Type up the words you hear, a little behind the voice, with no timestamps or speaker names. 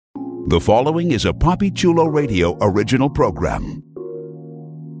The following is a Papi Chulo Radio original program.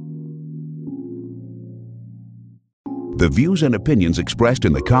 The views and opinions expressed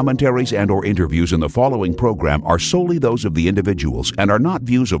in the commentaries and/or interviews in the following program are solely those of the individuals and are not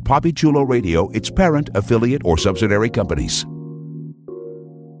views of Papi Chulo Radio, its parent, affiliate, or subsidiary companies.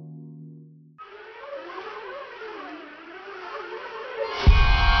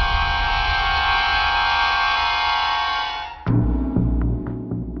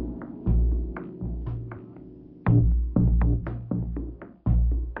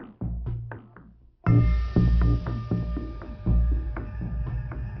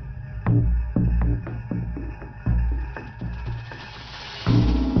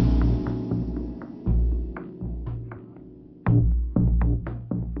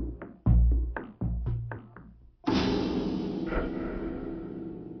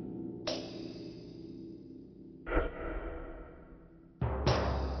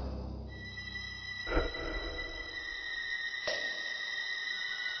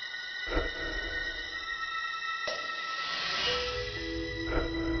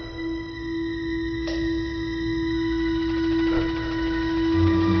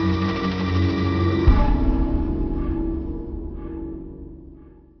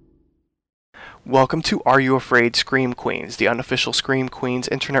 Welcome to Are You Afraid Scream Queens, the unofficial Scream Queens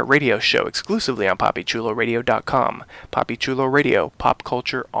internet radio show exclusively on PapiChuloRadio.com. Papi Chulo Radio, pop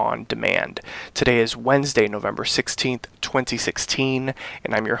culture on demand. Today is Wednesday, November 16th, 2016,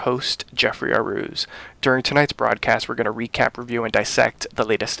 and I'm your host, Jeffrey Aruz. During tonight's broadcast, we're going to recap, review, and dissect the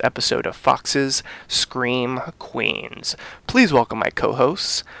latest episode of Fox's Scream Queens. Please welcome my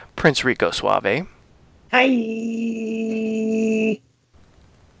co-hosts, Prince Rico Suave. Hi.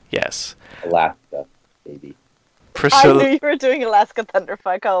 Yes. Alaska, baby. Priscilla. I knew you were doing Alaska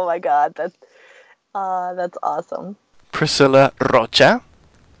Thunderfuck. Oh my god, that's awesome. Priscilla Rocha.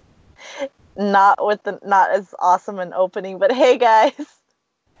 Not as awesome an opening, but hey guys.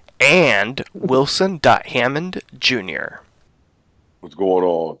 And Wilson Hammond Jr. What's going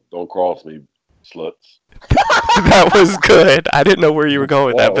on? Don't cross me, sluts. That was good. I didn't know where you were going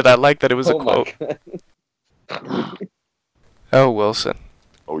with that, but I like that it was a quote. Oh, Wilson.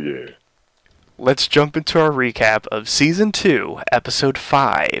 Oh, yeah. Let's jump into our recap of Season 2, Episode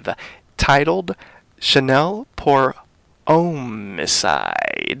 5, titled Chanel pour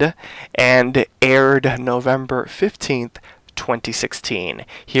Homicide, and aired November 15th, 2016.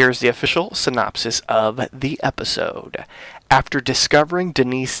 Here's the official synopsis of the episode. After discovering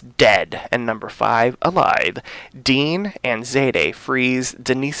Denise dead and number 5 alive, Dean and Zayde freeze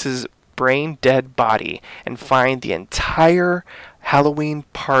Denise's brain-dead body and find the entire Halloween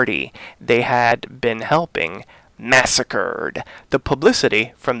party they had been helping massacred. The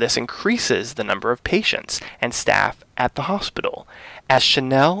publicity from this increases the number of patients and staff at the hospital. As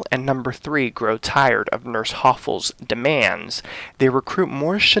Chanel and number 3 grow tired of Nurse Hoffel's demands, they recruit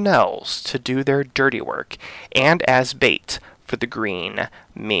more Chanels to do their dirty work and as bait for the Green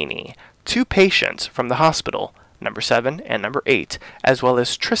Meanie. 2 patients from the hospital, number 7 and number 8, as well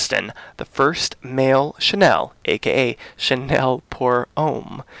as Tristan, the first male Chanel, aka Chanel pour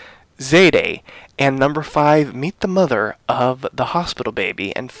Homme. Zayde and number 5 meet the mother of the hospital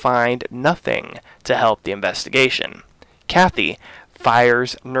baby and find nothing to help the investigation. Kathy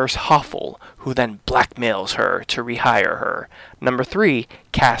fires Nurse Hoffel, who then blackmails her to rehire her. Number 3,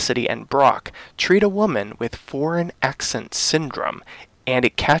 Cassidy and Brock treat a woman with foreign accent syndrome, and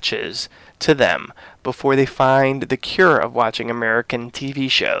it catches to them before they find the cure of watching American TV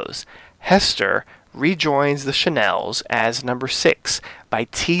shows. Hester rejoins the Chanels as number 6 by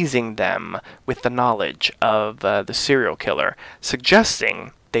teasing them with the knowledge of the serial killer,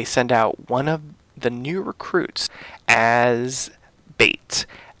 suggesting they send out one of the new recruits as bait.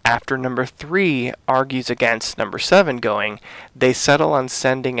 After number 3 argues against number 7 going, they settle on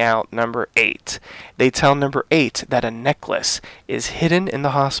sending out number 8. They tell number 8 that a necklace is hidden in the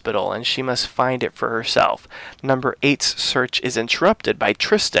hospital and she must find it for herself. Number 8's search is interrupted by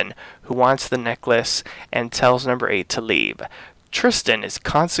Tristan, who wants the necklace and tells number 8 to leave. Tristan is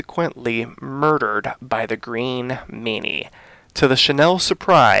consequently murdered by the Green Meanie. To the Chanel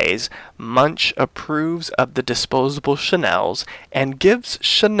surprise, Munch approves of the disposable Chanels and gives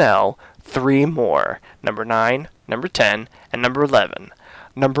Chanel 3 more, number 9, number 10, and number 11.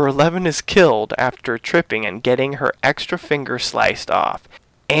 Number 11 is killed after tripping and getting her extra finger sliced off.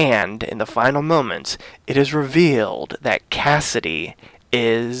 And in the final moments, it is revealed that Cassidy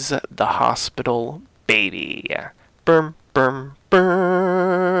is the hospital baby. Burm, burm,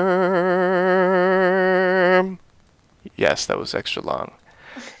 burm. Yes, that was extra long.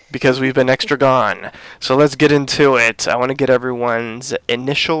 because we've been extra gone. So let's get into it. I want to get everyone's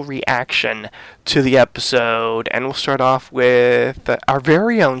initial reaction to the episode, and we'll start off with our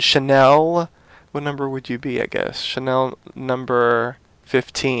very own Chanel. What number would you be, I guess? Chanel number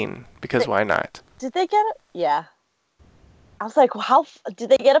 15, because why not? Did they get it? Yeah. I was like, how did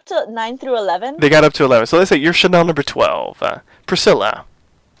they get up to 9 through 11? They got up to 11. So let's say you're Chanel number 12. Priscilla.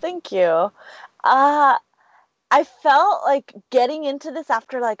 Thank you. I felt like getting into this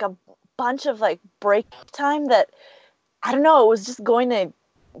after like a bunch of like break time that, I don't know, it was just going to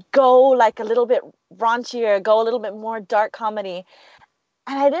go like a little bit raunchier, go a little bit more dark comedy.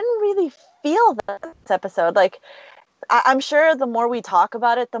 And I didn't really feel that this episode. Like, I'm sure the more we talk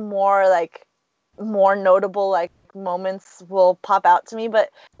about it, the more notable like moments will pop out to me.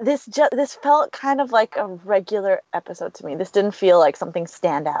 But this felt kind of like a regular episode to me. This didn't feel like something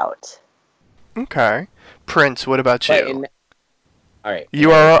stand out. Okay. Prince, what about you? All right.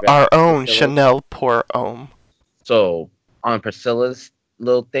 You are our own Chanel pour homme. So, on Priscilla's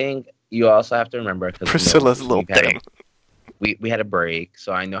little thing, you also have to remember... Priscilla's little thing. We had a break,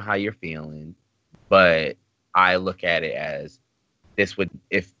 so I know how you're feeling. But I look at it as this would...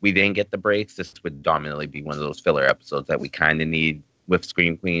 If we didn't get the breaks, this would dominantly be one of those filler episodes that we kind of need with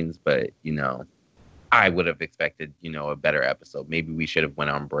Scream Queens. But, I would have expected, a better episode. Maybe we should have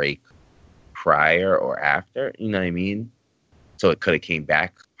went on break prior or after, you know what I mean? So it could have came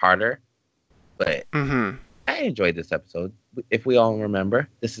back harder. But I enjoyed this episode. If we all remember,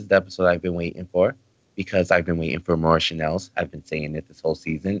 this is the episode I've been waiting for, because I've been waiting for more Chanels. I've been saying it this whole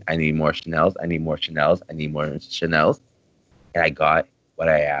season. I need more Chanels. I need more Chanels. I need more Chanels. And I got what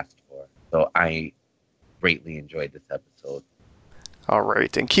I asked for. So I greatly enjoyed this episode. All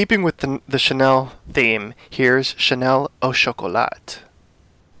right. And keeping with the Chanel theme, here's Chanel au chocolat.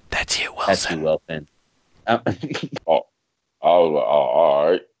 That's you, Wilson. That's you, Wilson. All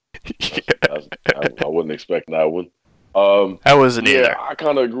right. I wasn't expecting that one. I wasn't either. I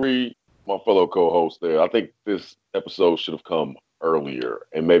kind of agree with my fellow co-host there. I think this episode should have come earlier,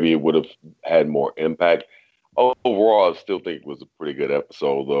 and maybe it would have had more impact. Overall, I still think it was a pretty good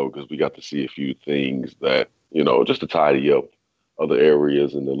episode, though, because we got to see a few things that, just to tidy up other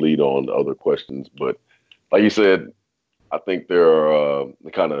areas and to lead on to other questions. But like you said, I think they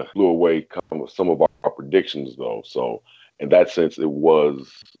kind of blew away some of our predictions, though. So in that sense, it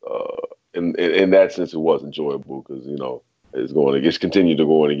was enjoyable, because it's continued to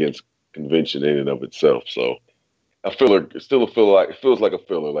go against convention in and of itself. So a filler, it feels like a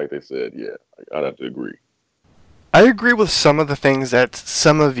filler, like they said. Yeah, I'd have to agree. I agree with some of the things that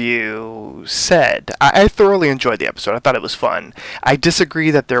some of you said. I thoroughly enjoyed the episode. I thought it was fun. I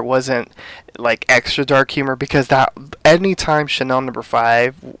disagree that there wasn't like extra dark humor, because that anytime Chanel number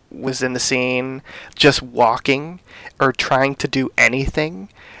 5 was in the scene, just walking or trying to do anything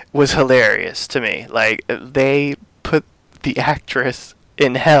was hilarious to me. Like, they put the actress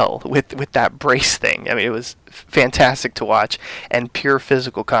in hell with that brace thing. I mean, it was fantastic to watch, and pure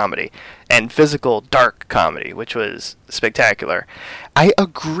physical comedy and physical dark comedy, which was spectacular. I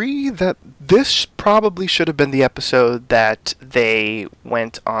agree that this probably should have been the episode that they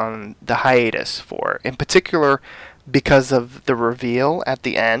went on the hiatus for, in particular because of the reveal at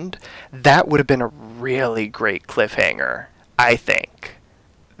the end. That would have been a really great cliffhanger, I think.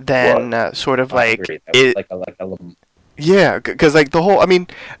 Then sort of like it, like a little... Yeah, because like the whole, I mean,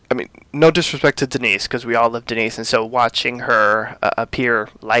 no disrespect to Denise, because we all love Denise, and so watching her appear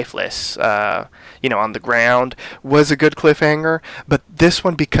lifeless, on the ground was a good cliffhanger. But this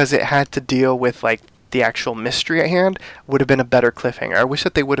one, because it had to deal with like the actual mystery at hand, would have been a better cliffhanger. I wish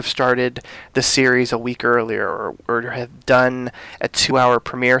that they would have started the series a week earlier, or have done a 2-hour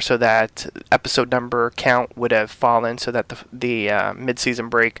premiere, so that episode number count would have fallen, so that the mid-season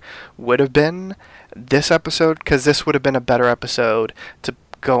break would have been this episode, because this would have been a better episode to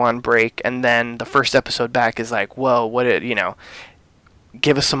go on break, and then the first episode back is like, whoa,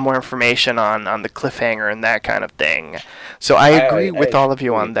 give us some more information on the cliffhanger and that kind of thing. So I agree with all of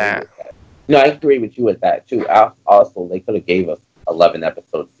you on that. No, I agree with you with that too. Also, they could have gave us 11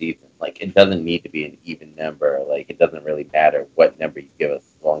 episode season. Like, it doesn't need to be an even number. Like, it doesn't really matter what number you give us,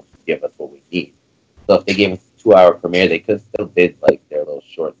 as long as you give us what we need. So if they gave us a 2-hour premiere, they could still did like their little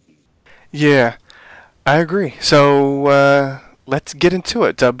short season. Yeah, I agree. So let's get into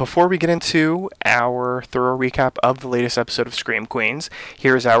it. Before we get into our thorough recap of the latest episode of Scream Queens,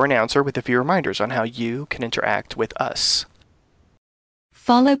 here's our announcer with a few reminders on how you can interact with us.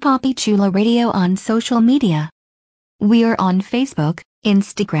 Follow Papi Chulo Radio on social media. We are on Facebook,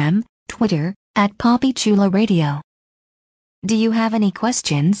 Instagram, Twitter, at Papi Chulo Radio. Do you have any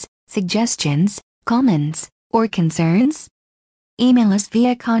questions, suggestions, comments, or concerns? email us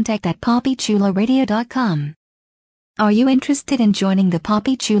via contact@poppychularadio.com. Are you interested in joining the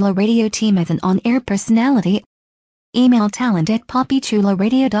Poppy Chula Radio team as an on-air personality? Email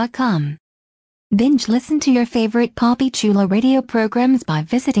talent@poppychularadio.com. Binge listen to your favorite Poppy Chula Radio programs by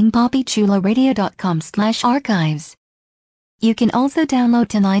visiting poppychularadio.com/archives. You can also download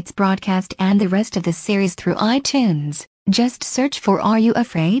tonight's broadcast and the rest of the series through iTunes. Just search for Are You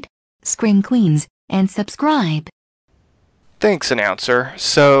Afraid? Scream Queens, and subscribe. Thanks, announcer.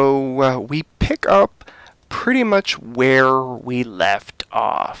 So we pick up pretty much where we left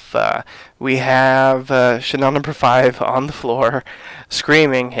off. We have Chanel number 5 on the floor,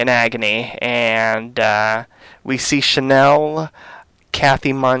 screaming in agony, and we see Chanel,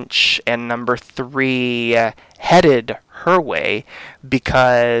 Kathy Munch, and number 3 headed her way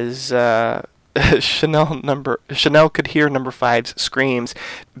because Chanel could hear number 5's screams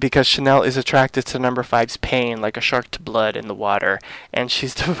because Chanel is attracted to number 5's pain like a shark to blood in the water, and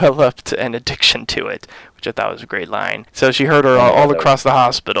she's developed an addiction to it, which I thought was a great line. So she heard her all across the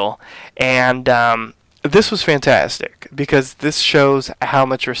hospital, and this was fantastic because this shows how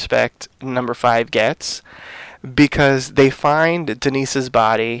much respect number 5 gets, because they find Denise's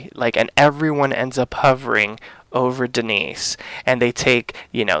body, and everyone ends up hovering over Denise, and they take,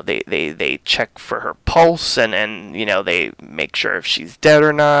 they check for her pulse, and they make sure if she's dead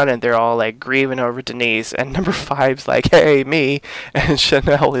or not, and they're all grieving over Denise, and number 5's like, hey, me, and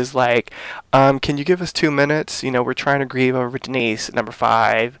Chanel is like, can you give us 2 minutes? We're trying to grieve over Denise. Number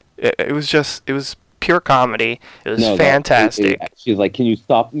 5. It was pure comedy. It was fantastic. She's like, can you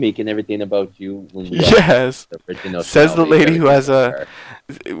stop making everything about you? Yes. Says the lady who has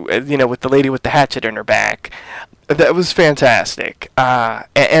with the lady with the hatchet in her back. That was fantastic.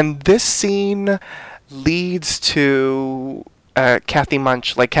 And this scene leads to Kathy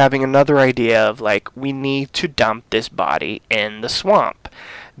Munch having another idea of we need to dump this body in the swamp,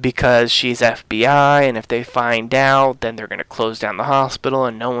 because she's FBI, and if they find out, then they're going to close down the hospital,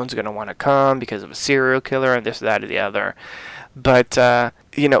 and no one's going to want to come because of a serial killer and this, that, or the other. But,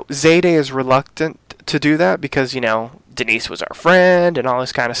 Zayde is reluctant to do that because, Denise was our friend and all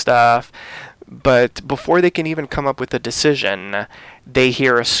this kind of stuff. But before they can even come up with a decision, they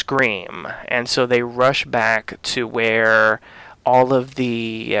hear a scream, and so they rush back to where all of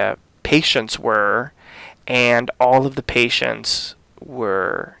the patients were, and all of the patients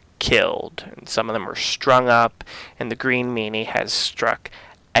were killed, and some of them were strung up, and the Green Meanie has struck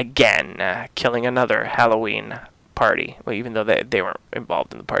again, killing another Halloween party. Well, even though they weren't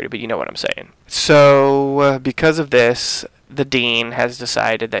involved in the party, but you know what I'm saying. So because of this, the dean has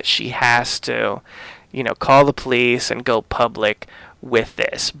decided that she has to, call the police and go public with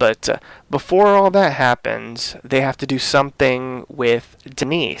this. But before all that happens, they have to do something with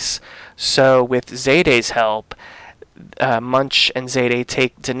Denise. So with Zayde's help, Munch and Zayde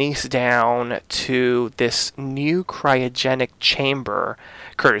take Denise down to this new cryogenic chamber,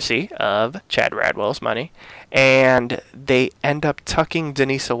 courtesy of Chad Radwell's money, and they end up tucking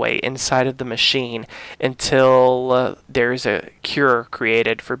Denise away inside of the machine until there's a cure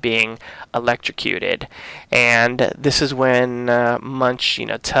created for being electrocuted. And this is when Munch,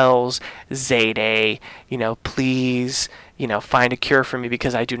 tells Zayde, please, find a cure for me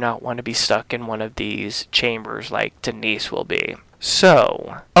because I do not want to be stuck in one of these chambers like Denise will be.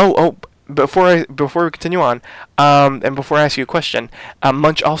 So, before we continue on, and before I ask you a question,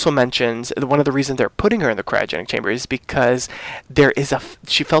 Munch also mentions one of the reasons they're putting her in the cryogenic chamber is because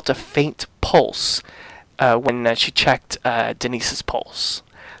she felt a faint pulse when she checked Denise's pulse.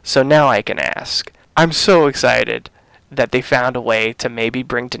 So now I can ask. I'm so excited that they found a way to maybe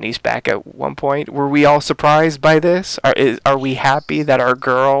bring Denise back at one point. Were we all surprised by this? Are we happy that our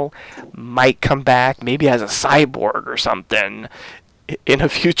girl might come back, maybe as a cyborg or something, in a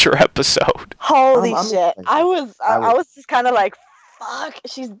future episode? Holy shit. I was just kind of like, fuck,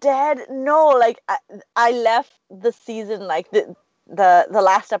 she's dead. No, I left the season, the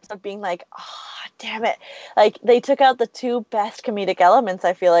last episode being like, oh, damn it. They took out the 2 best comedic elements,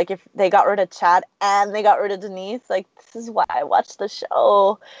 I feel like, if they got rid of Chad and they got rid of Denise. This is why I watched the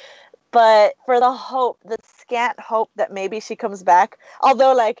show. But for the scant hope that maybe she comes back,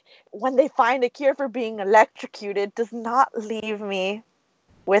 although, when they find a cure for being electrocuted, does not leave me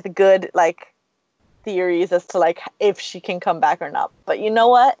with good, theories as to, if she can come back or not. But you know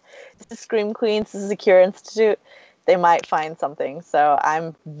what? This is Scream Queens. This is a Cure Institute. They might find something. So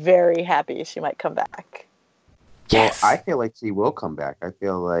I'm very happy she might come back. Yes. Well, I feel like she will come back. I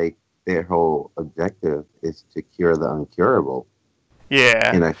feel like their whole objective is to cure the uncurable.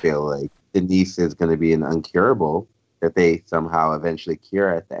 Yeah. And I feel like Denise is going to be an uncurable that they somehow eventually cure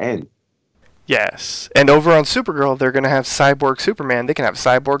at the end. Yes. And over on Supergirl, they're going to have Cyborg Superman. They can have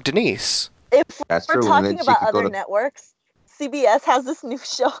Cyborg Denise. If That's we're true. And then talking she about could go other to networks, CBS has this new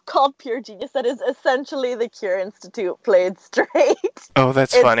show called Pure Genius that is essentially the Cure Institute played straight. Oh,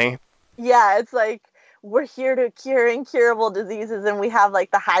 that's It's- funny. Yeah, it's like we're here to cure incurable diseases, and we have like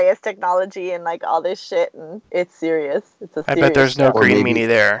the highest technology and like all this shit, and it's serious. It's a I serious bet there's no show. Or green maybe- meanie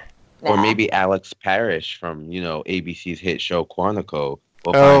there. Or Nah. maybe Alex Parrish from, ABC's hit show Quantico.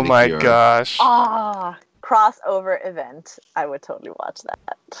 will Oh find a my cure. gosh. Crossover event. I would totally watch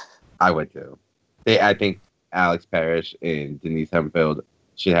that. I would too. I think Alex Parrish and Denise Hempfield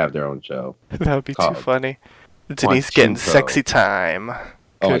should have their own show. That would be too Called funny. Denise getting Quantico. sexy time.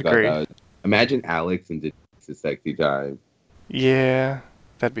 Oh my Good god. grief. Imagine Alex and Denise's sexy time. Yeah,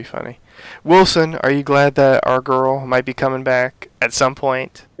 that'd be funny. Wilson, are you glad that our girl might be coming back at some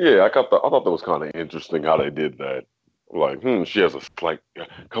point? Yeah, I thought that was kind of interesting how they did that. Like, she has a slight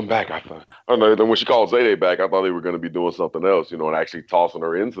come back. I don't know. Then when she called Zayday back, I thought they were going to be doing something else, and actually tossing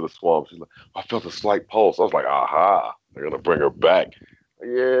her into the swamp. She's like, I felt a slight pulse. I was like, aha, they're going to bring her back.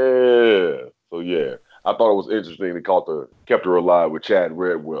 Yeah. So yeah, I thought it was interesting. They kept her alive with Chad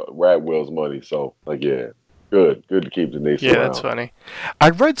Radwell's money. So yeah, good to keep Denise Yeah, around. that's funny. I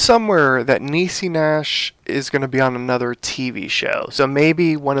read somewhere that Niecy Nash is going to be on another TV show. So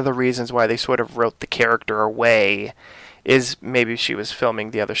maybe one of the reasons why they sort of wrote the character away is maybe she was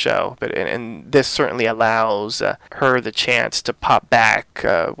filming the other show. But and this certainly allows her the chance to pop back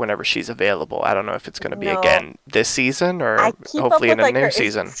whenever she's available. I don't know if it's going to be No. again this season or I keep hopefully up with in a her new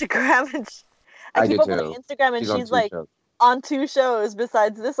season. Instagram, and I keep do up with her too. Instagram, and on she's two like shows. on 2 shows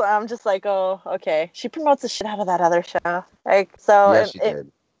besides this one. I'm just like, oh, okay. She promotes the shit out of that other show. Like, so Yeah, she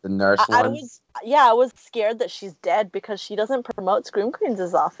did. The nurse I one. was scared that she's dead because she doesn't promote Scream Queens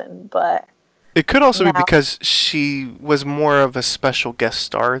as often. But It could also be No. because she was more of a special guest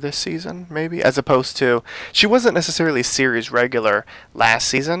star this season, maybe, as opposed to she wasn't necessarily a series regular last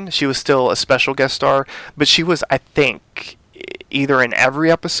season. She was still a special guest star, but she was, I think, either in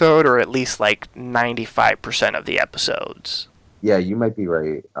every episode or at least like 95% of the episodes. Yeah, you might be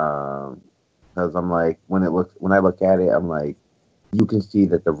right. Because I'm like, when I look at it, I'm like, you can see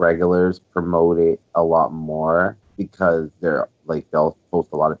that the regulars promote it a lot more because they'll post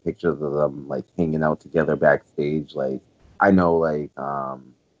a lot of pictures of them like hanging out together backstage. Like I know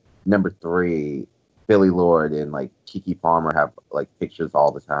number 3, Billy Lord and like Keke Palmer have like pictures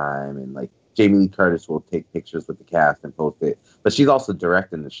all the time, and like Jamie Lee Curtis will take pictures with the cast and post it. But she's also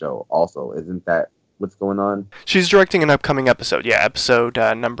directing the show. Also, isn't that what's going on? She's directing an upcoming episode. Yeah, episode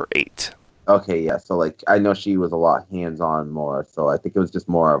number 8. Okay, yeah. So like I know she was a lot hands-on more. So I think it was just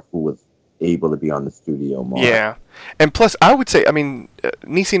more of who was able to be on the studio more. Yeah. And plus, I would say,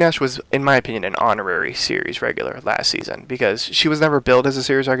 Niecy Nash was, in my opinion, an honorary series regular last season because she was never billed as a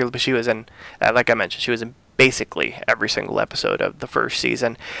series regular, but she was in, like I mentioned, she was in basically every single episode of the first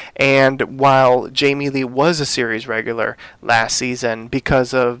season. And while Jamie Lee was a series regular last season,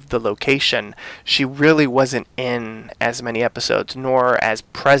 because of the location, she really wasn't in as many episodes, nor as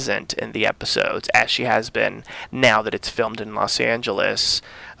present in the episodes as she has been now that it's filmed in Los Angeles.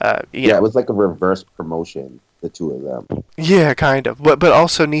 Yeah, it was like a reverse promotion, the two of them. Yeah, kind of. But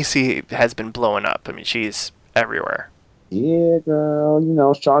also Niecy has been blowing up. I mean, she's everywhere. Yeah, girl.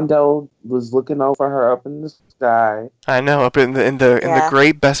 Shondell was looking out for her up in the sky. I know, up in the Yeah.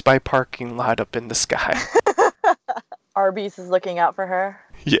 great Best Buy parking lot up in the sky. Arby's is looking out for her.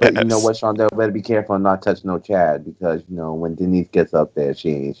 Yes. But you know what, Shondell better be careful and not touch no Chad because when Denise gets up there, she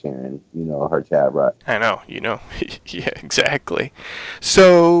ain't sharing her Chad right. I know, yeah, exactly.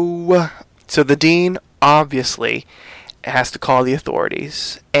 So the dean obviously has to call the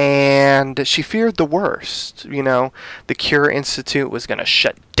authorities, and she feared the worst. The Cure Institute was going to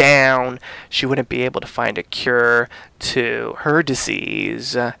shut down. She wouldn't be able to find a cure to her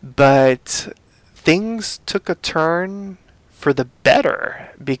disease, but things took a turn for the better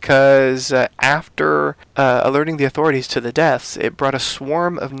because after alerting the authorities to the deaths, it brought a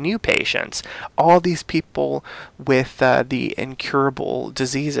swarm of new patients, all these people with the incurable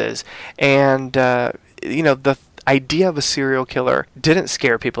diseases. And, the idea of a serial killer didn't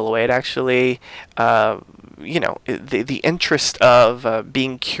scare people away. It actually, the interest of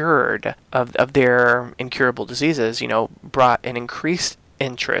being cured of their incurable diseases, brought an increased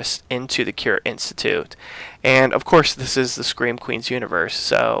interest into the Cure Institute. And of course, this is the Scream Queens universe,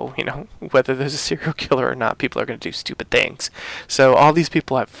 so whether there's a serial killer or not, people are going to do stupid things. So all these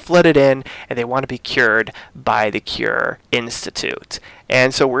people have flooded in, and they want to be cured by the Cure Institute.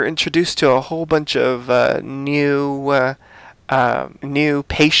 And so we're introduced to a whole bunch of new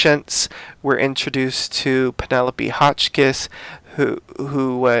patients. We're introduced to Penelope Hotchkiss,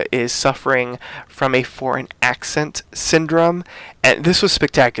 who is suffering from a foreign accent syndrome, and this was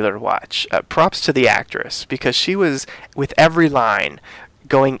spectacular to watch. Props to the actress, because she was, with every line,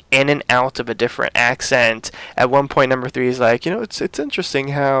 going in and out of a different accent. At one point, number 3 is like, it's interesting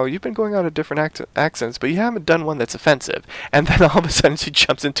how you've been going out of different accents, but you haven't done one that's offensive. And then all of a sudden she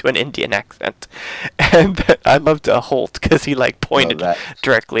jumps into an Indian accent. And I loved Holt, because he pointed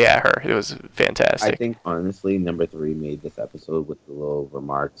directly at her. It was fantastic. I think, honestly, number 3 made this episode with the little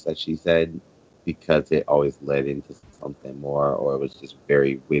remarks that she said, because it always led into something more, or it was just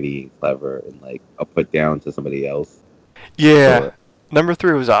very witty and clever and a put down to somebody else. Yeah. So, number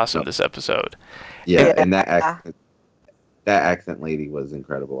 3 was awesome this episode. Yeah, and that accent lady was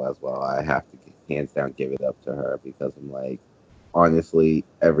incredible as well. I have to hands down give it up to her, because I'm honestly,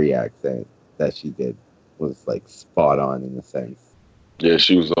 every accent that she did was spot on in a sense. Yeah,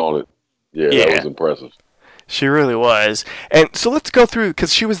 she was on it. Yeah, that was impressive. She really was. And so let's go through,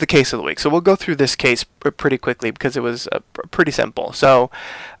 because she was the case of the week. So we'll go through this case pretty quickly, because it was pretty simple. So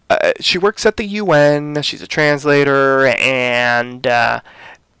she works at the UN. She's a translator, and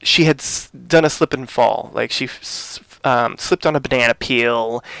she had done a slip and fall. She slipped on a banana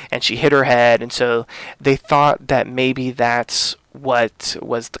peel, and she hit her head. And so they thought that maybe that's what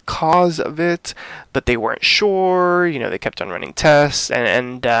was the cause of it, but they weren't sure. They kept on running tests,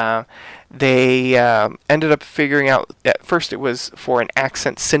 and they ended up figuring out at first it was for an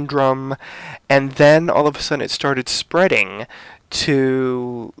accent syndrome, and then all of a sudden it started spreading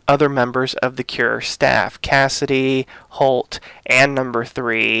to other members of the Cure staff. Cassidy, Holt, and number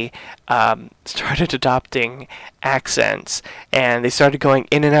 3 started adopting accents, and they started going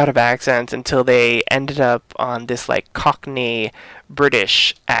in and out of accents until they ended up on this Cockney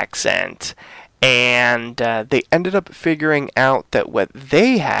British accent. And they ended up figuring out that what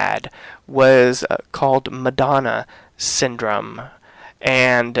they had was called Madonna syndrome,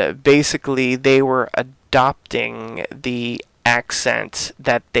 and basically they were adopting the accent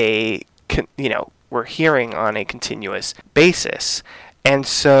that they were hearing on a continuous basis. And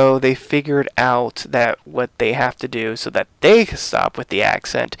so they figured out that what they have to do so that they can stop with the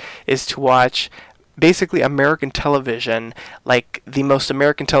accent is to watch basically American television, the most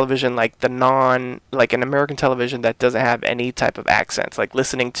American television, an American television that doesn't have any type of accents,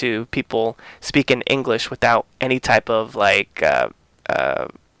 listening to people speak in English without any type of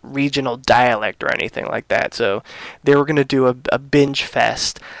regional dialect or anything like that. So they were going to do a binge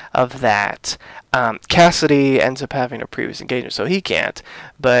fest of that. Cassidy ends up having a previous engagement, so he can't,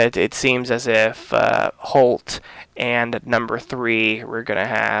 but it seems as if Holt and number 3 were going to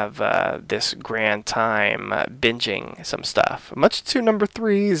have this grand time binging some stuff, much to number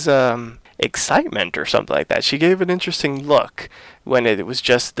 3's excitement or something like that. She gave an interesting look when it was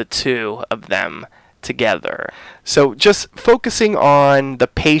just the 2 of them together. So just focusing on the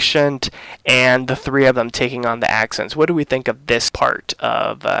patient and the 3 of them taking on the accents, what do we think of this part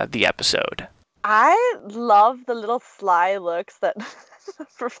of the episode? I love the little sly looks that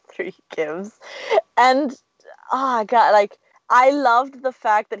number 3 gives. And God, I loved the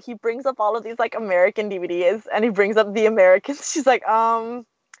fact that he brings up all of these American DVDs, and he brings up The Americans. She's like,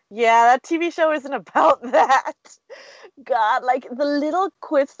 yeah, that TV show isn't about that. God, the little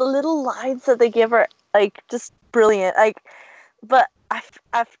quips, the little lines that they give her, just brilliant. But I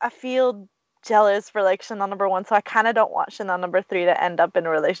feel jealous for Chanel number 1, so I kind of don't want Chanel number 3 to end up in a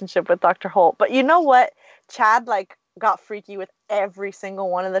relationship with Dr. Holt. But you know what? Chad got freaky with every single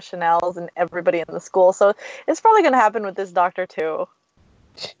one of the Chanels and everybody in the school, so it's probably going to happen with this doctor too.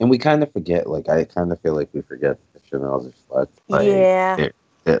 And we kind of forget, I kind of feel like we forget that Chanel's are sluts. Yeah.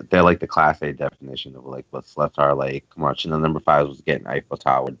 They're the class A definition of what sluts are. Come on, Chanel number 5 was getting Eiffel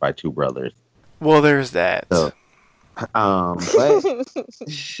Towered by 2 brothers. Well, there's that. So,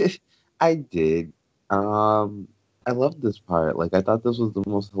 but I did. I loved this part. I thought this was the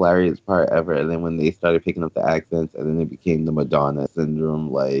most hilarious part ever. And then when they started picking up the accents, and then it became the Madonna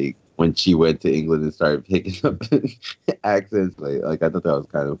syndrome, when she went to England and started picking up accents, I thought that was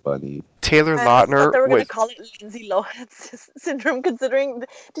kind of funny. Taylor Lautner. I thought they were going to call it Lindsay Lohan syndrome, considering.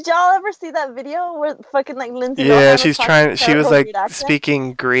 Did y'all ever see that video where fucking Lindsay Lohan? Yeah, she was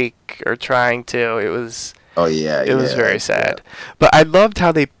speaking Greek or trying to. It was. Oh yeah. It was very sad. Yeah. But I loved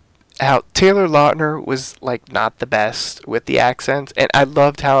how Taylor Lautner was not the best with the accents, and I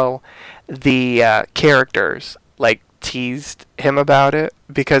loved how the characters teased him about it,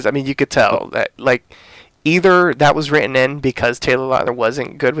 because you could tell that either that was written in because Taylor Lautner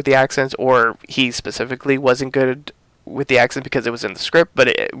wasn't good with the accents, or he specifically wasn't good with the accent because it was in the script,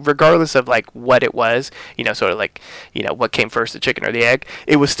 but regardless of like what it was, sort of like, what came first, the chicken or the egg,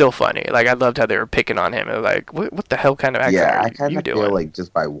 it was still funny. Like I loved how they were picking on him. And like, what the hell kind of accent I are kind you of doing? feel like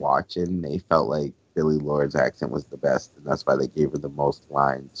just by watching, they felt like Billy Lord's accent was the best, and that's why they gave her the most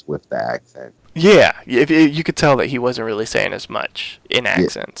lines with the accent. Yeah, you could tell that he wasn't really saying as much in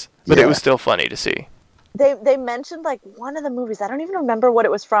accents, but it was still funny to see. They mentioned like one of the movies. I don't even remember what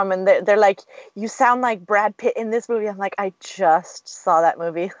it was from, and they're like, "You sound like Brad Pitt in this movie." I'm like, I just saw that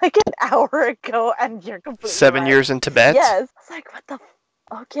movie like an hour ago, and you're completely 7 right. Years in Tibet. Yes, it's like what the.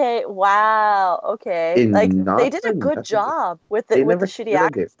 Okay, wow. Okay, like they did a good job with the shitty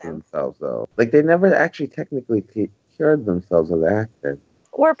accents. Themselves though, like they never actually technically cured themselves of the accent.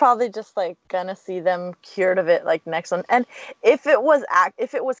 We're probably just like gonna see them cured of it like next one. And if it was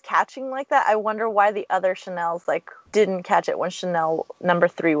catching like that, I wonder why the other Chanels like didn't catch it when Chanel number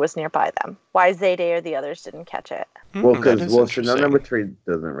 3 was nearby them. Why Zayday or the others didn't catch it? Well, because Chanel number 3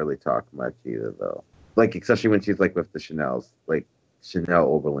 doesn't really talk much either, though. Like especially when she's like with the Chanels, like Chanel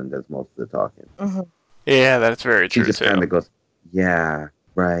Oberlin does most of the talking. Mm-hmm. Yeah, that's very true. She just kind of goes, "Yeah,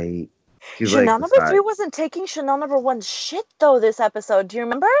 right." She's Chanel number 3 wasn't taking Chanel number 1's shit though this episode. Do you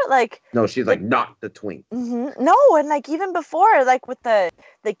remember? Like no, she's like not the twink. Mm-hmm. No, and like even before, like with the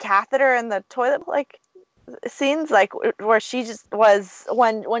catheter and the toilet, like scenes like where she just was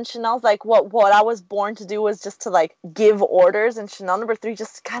when Chanel's like what I was born to do was just to like give orders, and Chanel number 3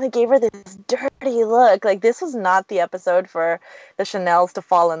 just kind of gave her this dirty look. Like this was not the episode for the Chanels to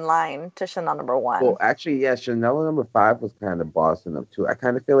fall in line to Chanel number 1. Well, actually, yeah, Chanel number 5 was kind of bossing up too. I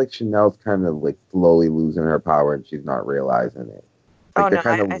kind of feel like Chanel's kind of like slowly losing her power and she's not realizing it. Like,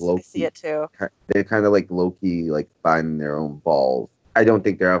 I see it too. They're kind of like low-key, like finding their own balls. I don't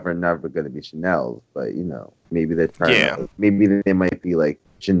think they're never going to be Chanel's, but maybe they're trying. Yeah. Maybe they might be like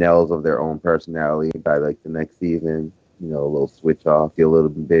Chanel's of their own personality by like the next season. A little switch off, get a little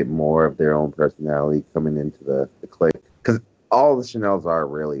bit more of their own personality coming into the clique. Because all the Chanel's are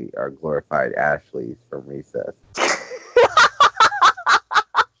glorified Ashleys from Recess.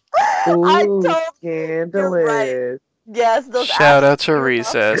 Ooh, scandalous. Right. Yes, those shout out to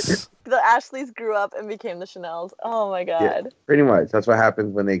Recess. The Ashleys grew up and became the Chanels. Oh my god. Yeah, pretty much. That's what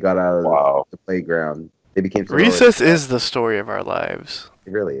happens when they got out of the playground. They became Recess is the story of our lives.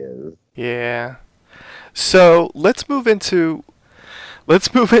 It really is. Yeah. So let's move into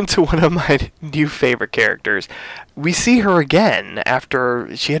one of my new favorite characters. We see her again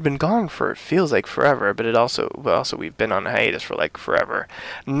after she had been gone for, it feels like forever, but also we've been on hiatus for like forever.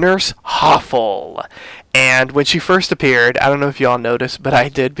 Nurse Hoffel. And when she first appeared, I don't know if y'all noticed, but I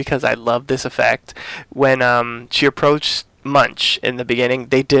did because I love this effect. When she approached Munch in the beginning,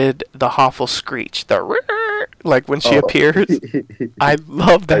 they did the Hoffel screech, like when she appears. I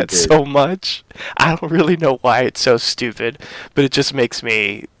love that so much. I don't really know why it's so stupid, but it just makes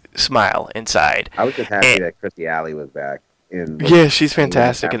me smile inside. I was just happy that Christy Alley was back. Yeah, she's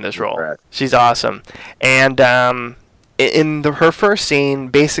fantastic in this role. She's awesome. And in her first scene,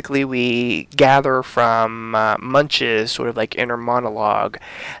 basically we gather from Munch's sort of like inner monologue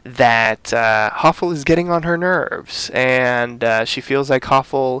that Hoffel is getting on her nerves, and she feels like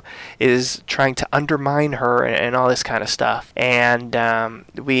Hoffel is trying to undermine her and all this kind of stuff. And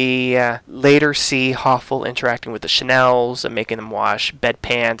we later see Hoffel interacting with the Chanels and making them wash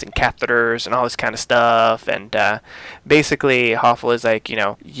bedpans and catheters and all this kind of stuff. And basically Hoffel is like,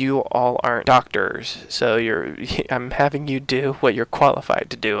 you all aren't doctors, so I'm having you do what you're qualified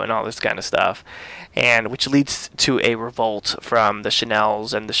to do and all this kind of stuff, and which leads to a revolt from the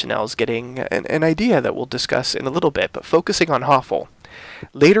Chanels, and the Chanels getting an idea that we'll discuss in a little bit, but focusing on Hoffel.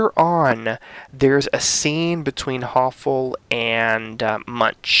 Later on, there's a scene between Hoffel and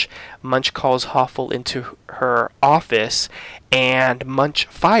Munch. Munch calls Hoffel into her office, and Munch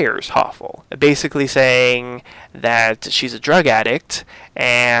fires Hoffel, basically saying that she's a drug addict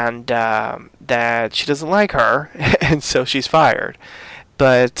and that she doesn't like her, and so she's fired.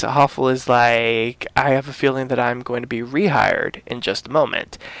 But Hoffel is like, I have a feeling that I'm going to be rehired in just a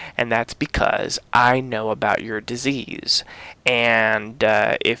moment, and that's because I know about your disease. And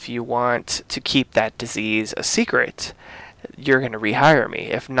if you want to keep that disease a secret, you're going to rehire me.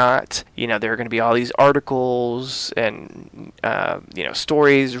 If not, there are going to be all these articles and,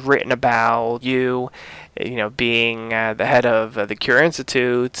 stories written about you, being the head of the Cure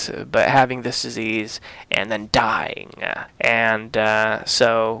Institute, but having this disease and then dying. And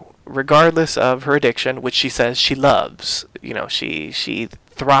so regardless of her addiction, which she says she loves, she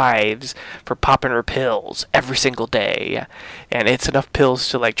thrives for popping her pills every single day, and it's enough pills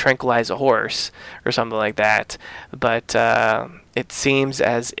to like tranquilize a horse or something like that. But it seems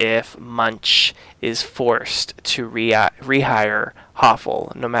as if Munch is forced to rehire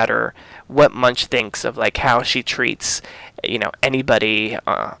Hoffel, no matter what Munch thinks of like how she treats, anybody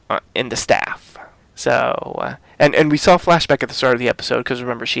in the staff. So, and we saw a flashback at the start of the episode, because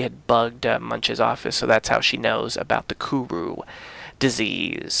remember, she had bugged Munch's office, so that's how she knows about the Kuru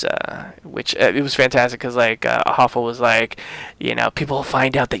disease, which it was fantastic, because like Hoffel was like, people will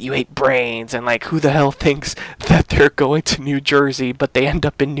find out that you ate brains, and like, who the hell thinks that they're going to New Jersey but they end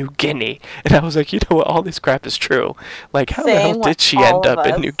up in New Guinea? And I was like, what, all this crap is true. Like, how the hell did she end up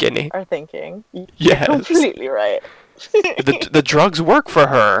in New Guinea? Are thinking. Yes. You're completely right. the drugs work for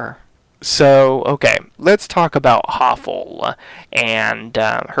her. So, okay, let's talk about Hoffel and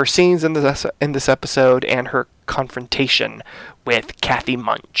her scenes in this episode and her confrontation with Kathy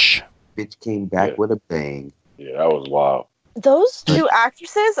Munch. Bitch came back with a bang. Yeah, that was wild. Those two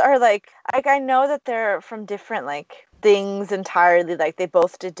actresses are like I know that they're from different like things entirely, like they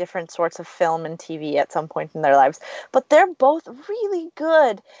both did different sorts of film and TV at some point in their lives, but they're both really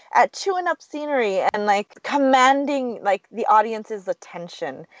good at chewing up scenery and like commanding like the audience's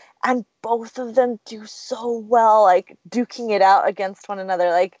attention, and both of them do so well, like duking it out against one another.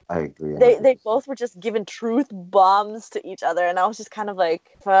 Like I agree. They both were just giving truth bombs to each other, and I was just kind of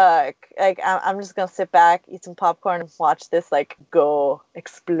like, fuck, like I'm just gonna sit back, eat some popcorn, and watch this like go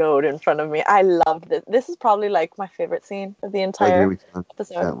explode in front of me. I loved this. This is probably like my favorite scene of the entire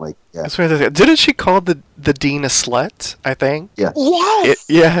episode. Like, yeah. That's fantastic. Didn't she call the dean a slut, I think? Yeah. Yes.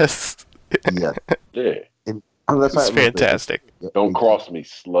 Yes. Yeah. Yeah. And It's fantastic. Don't cross me,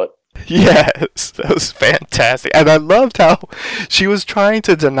 slut. Yes, that was fantastic. And I loved how she was trying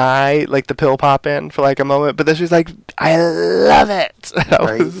to deny like the pill popping for like a moment, but then she was like, I love it.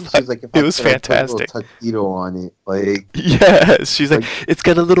 Right? She's like, it was fantastic. Put a little tuxedo on it, like. Yes, she's like, it's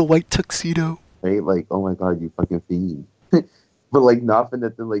got a little white tuxedo. Right? Like, oh my god, you fucking fiend. But like, not for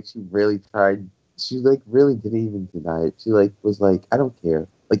nothing. Like, she really tried. She like really didn't even deny it. She like was like, I don't care.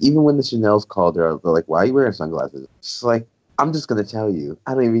 Like, even when the Chanels called her, they're like, why are you wearing sunglasses? She's like, I'm just gonna tell you.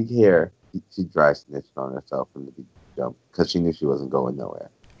 I don't even care. She dry snitched on herself from the jump because she knew she wasn't going nowhere.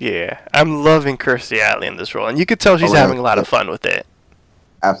 Yeah, I'm loving Kirstie Alley in this role, and you could tell she's having a lot of fun with it.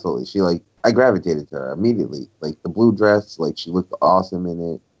 Absolutely, she like I gravitated to her immediately. Like the blue dress, like she looked awesome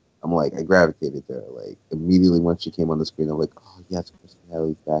in it. I'm like I gravitated to her. Like immediately once she came on the screen, I'm like, oh yes, Kirstie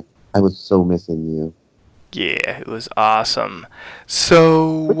Alley's back. I was so missing you. Yeah, it was awesome.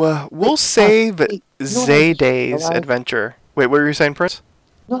 So we'll save Zayday's adventure. Wait, what were you saying, Prince?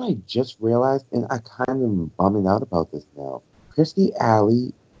 You know what I just realized, and I kind of am bumming out about this now. Kirstie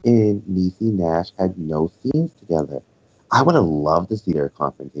Alley and Niecy Nash had no scenes together. I would have loved to see their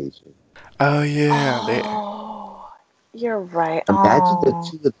confrontation. Oh, yeah. Oh, you're right. Imagine the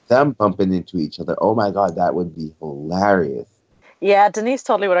two of them bumping into each other. Oh my god, that would be hilarious. Yeah, Denise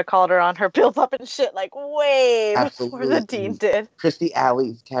totally would have called her on her pill popping shit like way before the dean did. Kirstie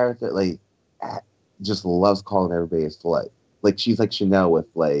Alley's character, like, just loves calling everybody a slut. Like, she's like Chanel with,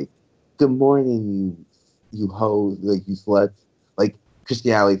 like, good morning, you hoes, like, you sluts. Like,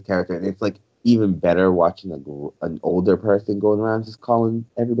 Kirstie Alley's character, and it's, like, even better watching an older person going around just calling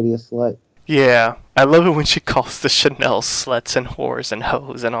everybody a slut. Yeah, I love it when she calls the Chanel sluts and whores and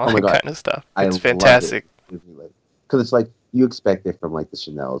hoes and all that kind of stuff. It's fantastic. Because it's like, you expect it from, like, the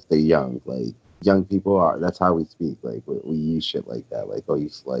Chanels. They're young. Like, young people are. That's how we speak. Like, we use shit like that. Like, oh, you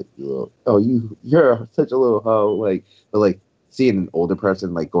slut. You little, oh, you're such a little hoe. Like, but, like, seeing an older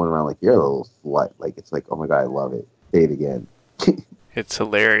person, like, going around like, you're a little slut. Like, it's like, oh, my God, I love it. Say it again. It's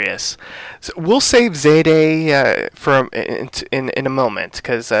hilarious. So we'll save Zayday in a moment,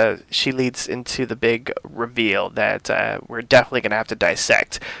 because she leads into the big reveal that we're definitely going to have to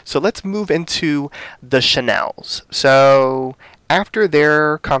dissect. So let's move into the Chanels. So after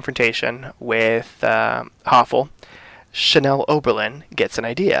their confrontation with Hoffel, Chanel Oberlin gets an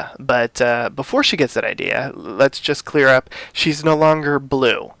idea. But before she gets that idea, let's just clear up, she's no longer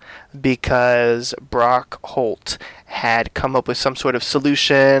blue, because Brock Holt had come up with some sort of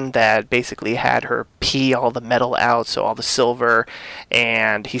solution that basically had her pee all the metal out, so all the silver,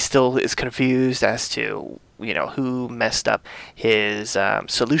 and he still is confused as to, who messed up his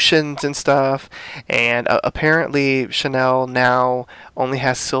solutions and stuff. And apparently Chanel now only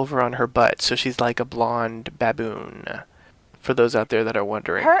has silver on her butt, so she's like a blonde baboon, for those out there that are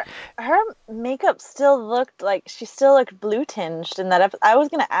wondering. Her makeup still looked like she still looked blue tinged in that I was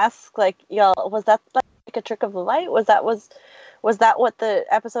gonna ask, like, y'all, was that like a trick of the light? Was that what the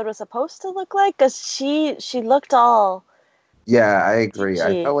episode was supposed to look like? Because she looked all Yeah, I agree.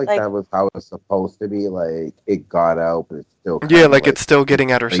 I Gee, felt like that was how it was supposed to be. Like it got out, but it's still kind Yeah, of like it's still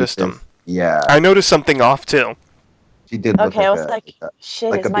getting out her racist. system. Yeah, I noticed something off too. she did look okay, I was like like,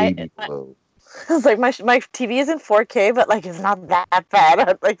 shit, like is a baby my blue. I was like, my TV is in 4K, but like it's not that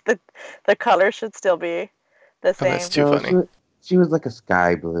bad. Like the color should still be the Oh, that's same. too No, funny. she was like a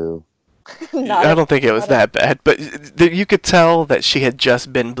sky blue. I don't think it was that bad, but you could tell that she had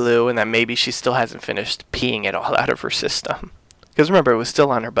just been blue and that maybe she still hasn't finished peeing it all out of her system. Because remember, it was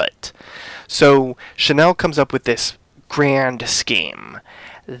still on her butt. So Chanel comes up with this grand scheme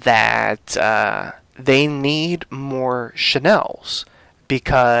that they need more Chanels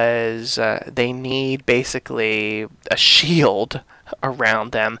because they need basically a shield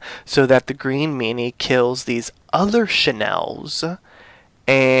around them so that the Green Meanie kills these other Chanels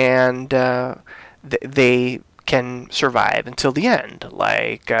and they can survive until the end,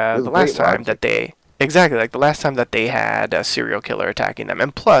 like the last time that they had a serial killer attacking them.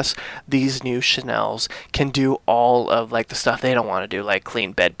 And plus, these new Chanels can do all of like the stuff they don't want to do, like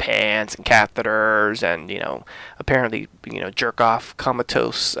clean bedpans and catheters, and apparently jerk off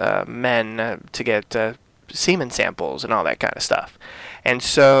comatose men to get semen samples and all that kind of stuff. And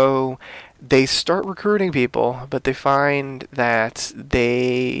so they start recruiting people, but they find that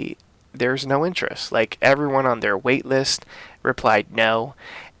there's no interest. Like everyone on their wait list replied no,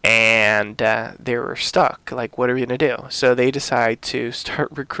 and they were stuck. Like, what are we gonna do? So they decide to start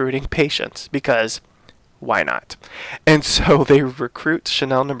recruiting patients because why not? And so they recruit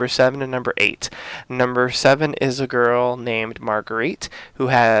Chanel number 7 and number 8. Number 7 is a girl named Marguerite who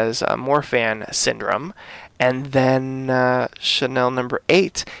has Morphan syndrome. And then Chanel number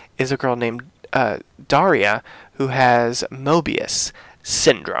 8 is a girl named Daria who has Mobius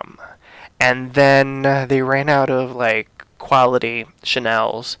syndrome. And then they ran out of like quality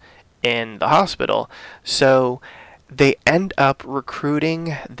Chanels in the hospital, so they end up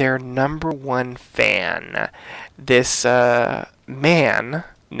recruiting their number 1 fan, this man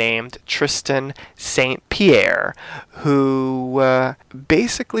named Tristan St. Pierre, who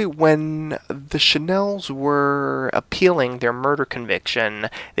basically, when the Chanels were appealing their murder conviction,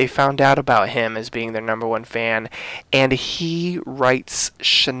 they found out about him as being their number 1 fan, and he writes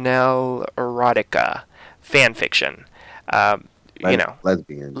Chanel erotica fan fiction.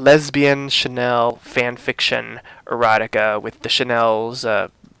 Lesbian Chanel fan fiction erotica with the Chanels,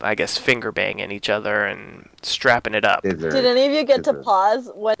 I guess, finger banging each other and strapping it up. Did any of you get to pause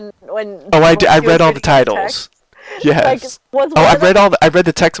when? Oh, I read all the titles. Yes. I read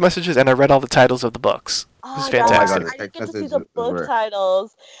the text messages and I read all the titles of the books. It was fantastic. I didn't get to see the book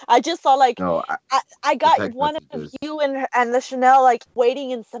titles. I just saw like I got one of you and the Chanel like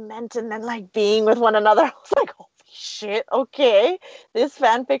waiting in cement and then like being with one another. I was like, holy shit, okay, this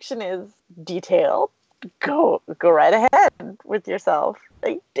fan fiction is detailed. Go right ahead with yourself.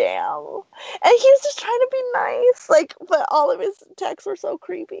 Like, damn. And he was just trying to be nice, like, but all of his texts were so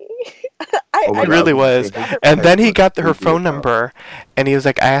creepy. It really was. And then he got her phone number, and he was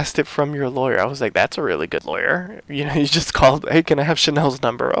like, I asked it from your lawyer. I was like, that's a really good lawyer. You just called, hey, can I have Chanel's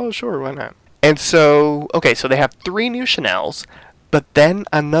number? Oh, sure, why not? And so, okay, so they have 3 new Chanels, but then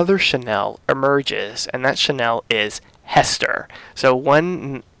another Chanel emerges, and that Chanel is Hester. So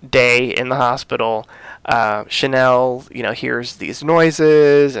one day in the hospital, Chanel, hears these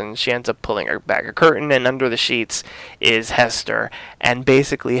noises, and she ends up pulling back a curtain, and under the sheets is Hester, and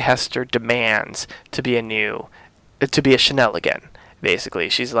basically Hester demands to be a Chanel again. Basically,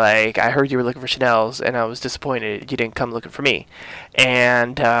 she's like, I heard you were looking for Chanel's, and I was disappointed you didn't come looking for me.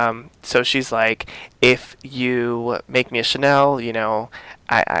 And so she's like, if you make me a Chanel,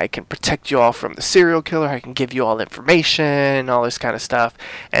 I can protect you all from the serial killer. I can give you all information, all this kind of stuff.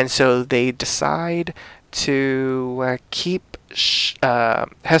 And so they decide to keep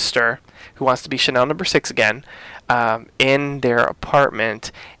Hester, who wants to be Chanel number 6 again, in their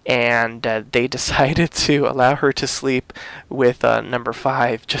apartment, and they decided to allow her to sleep with number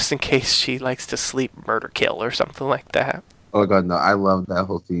 5 just in case she likes to sleep murder kill or something like that. Oh god, no, I love that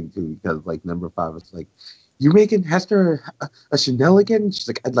whole scene too, because like number 5 is like, you're making Hester a Chanel again? She's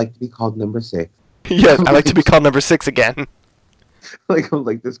like, I'd like to be called number 6. Yes, I'd like to be called number 6 again. Like, I'm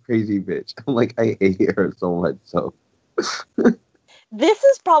like this crazy bitch. I'm like, I hate her so much. So this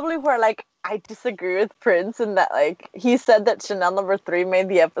is probably where like I disagree with Prince in that like he said that Chanel number 3 made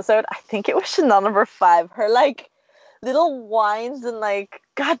the episode. I think it was Chanel number 5. Her like little whines and like,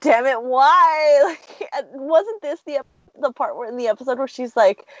 God damn it, why? Like, wasn't this the part where in the episode where she's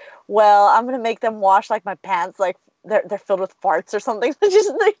like, well, I'm gonna make them wash like my pants, like they're filled with farts or something. She's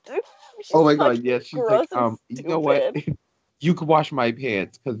like, oh my god, yeah, she's like, you know what? You could wash my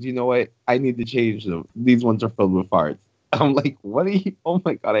pants because you know what? I need to change them. These ones are filled with farts. I'm like, what are you? Oh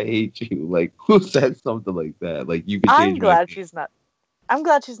my god, I hate you. Like, who said something like that? Like, you could I'm change my glad name. she's not. I'm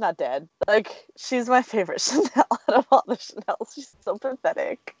glad she's not dead. Like, she's my favorite Chanel out of all the Chanels. She's so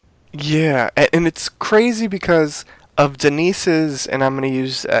pathetic. Yeah, and it's crazy because of Denise's, and I'm going to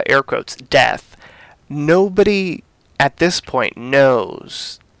use air quotes, death. Nobody at this point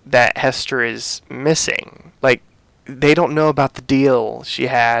knows that Hester is missing. Like, they don't know about the deal she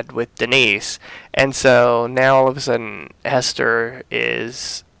had with Denise. And so now all of a sudden, Hester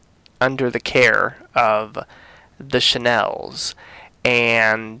is under the care of the Chanels.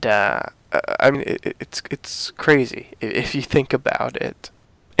 And, I mean, it's crazy if you think about it.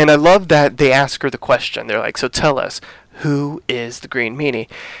 And I love that they ask her the question. They're like, so tell us, who is the Green Meanie?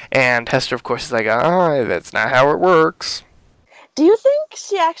 And Hester, of course, is like, that's not how it works. Do you think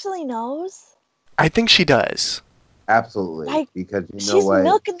she actually knows? I think she does. Absolutely. Like, because you know she's what?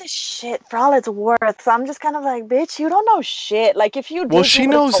 milking the shit for all it's worth. So I'm just kind of like, bitch, you don't know shit. Like, if you did, Well, you she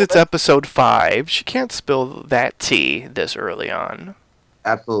would've knows told it's us. episode 5. She can't spill that tea this early on.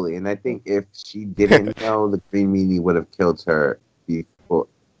 Absolutely. And I think if she didn't know, the Green Meanie would have killed her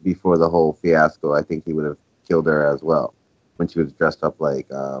before the whole fiasco. I think he would have killed her as well when she was dressed up like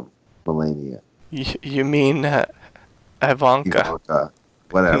Melania. You mean Ivanka,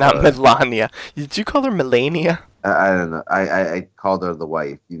 Whatever. not Melania. Did you call her Melania? I don't know. I called her the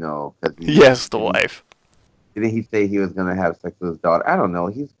wife, 'cause Yes, the wife. Didn't he say he was gonna have sex with his daughter? I don't know.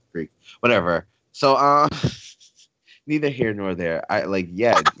 He's a freak. Whatever. So neither here nor there. He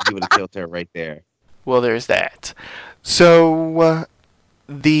would have killed her right there. Well, there's that. So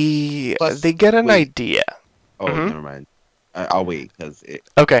Plus, they get an wait. idea. Oh, Mhm. never mind. I'll wait because it.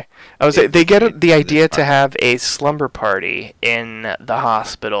 Okay, I was they get the idea it's to fine. have a slumber party in the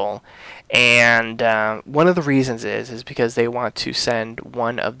hospital, and one of the reasons is because they want to send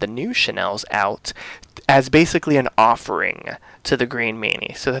one of the new Chanels out as basically an offering to the Green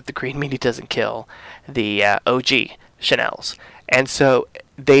Meanie, so that the Green Meanie doesn't kill the OG Chanels. And so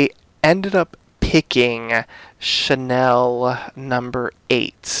they ended up picking Chanel number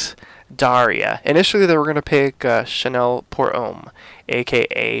 8. Daria. Initially, they were going to pick Chanel Pour-Homme,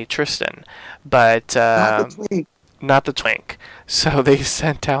 a.k.a. Tristan, but not the twink. So they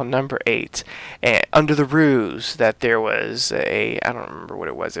sent out number 8, and under the ruse that there was I don't remember what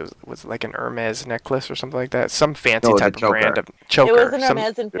it was. It was like an Hermes necklace or something like that. Some fancy No, type the of brand choker. of choker. It was an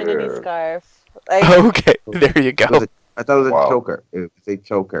Hermes Infinity scarf. Like, Okay, there you go. I thought it was Wow. a choker. It was a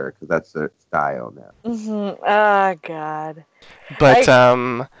choker because that's their style now. mm-hmm. Oh, God. But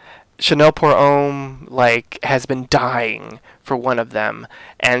Like- Chanel Pour-Homme has been dying for one of them,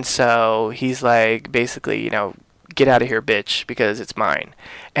 and so he's like, basically, get out of here, bitch, because it's mine.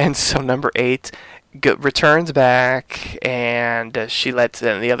 And so number 8 returns back, and she lets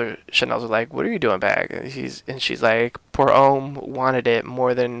in. The other Chanels are like, what are you doing back? And she's like, Pour-Homme wanted it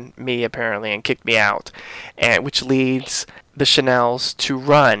more than me apparently, and kicked me out, and which leads the Chanels to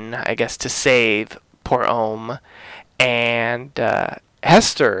run, I guess, to save Pour-Homme, and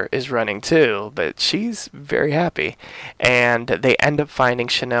Hester is running too, but she's very happy. And they end up finding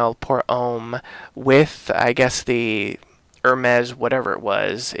Chanel Pour-Homme with, I guess, the Hermes, whatever it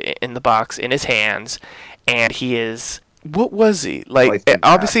was, in the box in his hands. And he is... What was he? Sliced in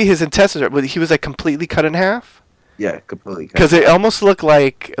Obviously his intestines he was completely cut in half? Yeah, completely. Because it almost looked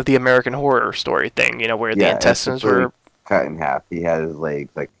like the American Horror Story thing, where the Yeah, intestines completely were... cut in half. He had his legs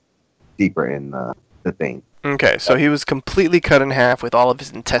deeper in the thing. Okay, so he was completely cut in half with all of his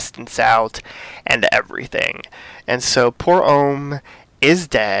intestines out and everything. And so Pour-Homme is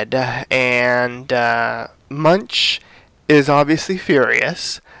dead, and Munch is obviously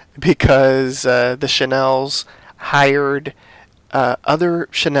furious because the Chanels hired other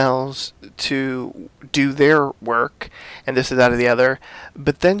Chanels to do their work, and this is out of the other.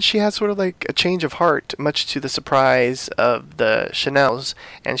 But then she has sort of a change of heart, much to the surprise of the Chanels,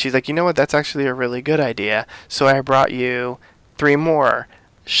 and she's like, you know what, that's actually a really good idea. So I brought you 3 more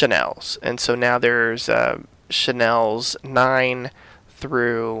Chanels, and so now there's Chanels 9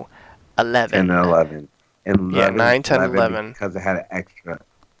 through 11. And 11. And Yeah, 9, 10, 11. Because it had an extra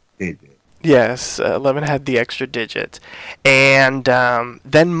digit. Yes, 11 had the extra digit. And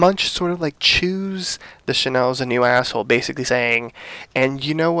then Munch sort of chews the Chanel's a new asshole, basically saying, and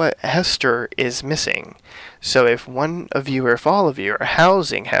you know what, Hester is missing. So if one of you or if all of you are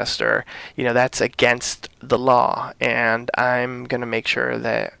housing Hester, that's against the law. And I'm going to make sure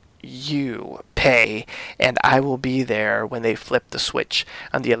that you pay, and I will be there when they flip the switch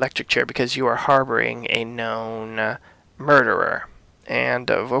on the electric chair because you are harboring a known murderer.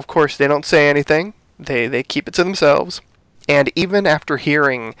 And of course, they don't say anything. They keep it to themselves. And even after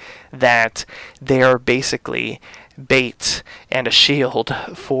hearing that they are basically bait and a shield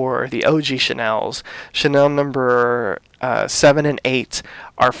for the OG Chanel's. Chanel number 7 and 8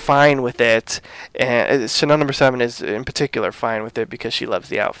 are fine with it, and Chanel number 7 is in particular fine with it because she loves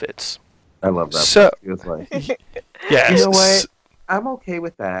the outfits. I love that. So, It was like, yes. you know what? I'm okay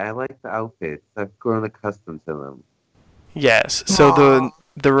with that. I like the outfits. I've grown accustomed to them. Yes. So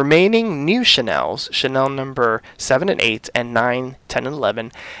the remaining new Chanel's, Chanel number 7 and 8 and 9, 10 and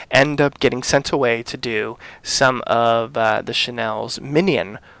 11, end up getting sent away to do some of the Chanel's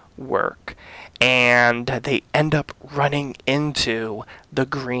minion work. And they end up running into the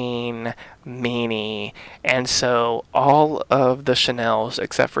green meanie. And so all of the Chanel's,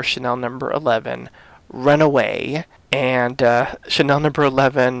 except for Chanel number 11, run away. And Chanel number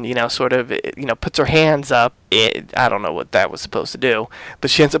 11, sort of, puts her hands up. I don't know what that was supposed to do, but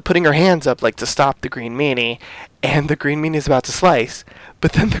she ends up putting her hands up, like, to stop the green meanie. And the green meanie is about to slice,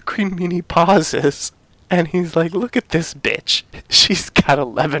 but then the green meanie pauses, and he's like, "Look at this bitch. She's got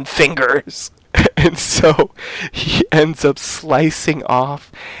 11 fingers." And so he ends up slicing off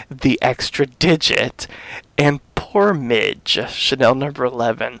the extra digit, and poor Midge, Chanel number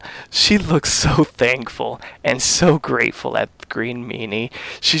 11, she looks so thankful and so grateful at the green meanie.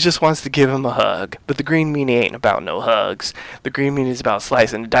 She just wants to give him a hug, but the green meanie ain't about no hugs. The green meanie is about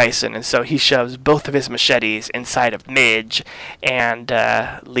slicing and dicing, and so he shoves both of his machetes inside of Midge and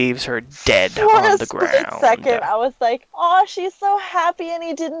leaves her dead on the ground. For a split second, I was like, "Oh, she's so happy," and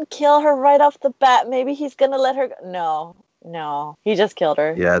he didn't kill her right off the bat. Maybe he's gonna let her go. No, he just killed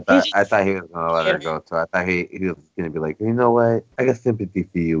her. Yeah, I thought he was gonna let her go too. I thought he was gonna be like, you know what? I got sympathy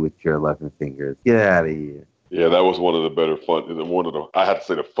for you with your 11 fingers. Get out of here. Yeah, that was one of the better I had to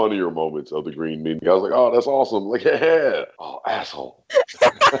say the funnier moments of the green meanie. I was like, "Oh, that's awesome!" Like, yeah, oh, asshole.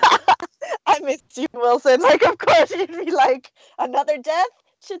 I missed you, Wilson. Like, of course you'd be like, "Another death,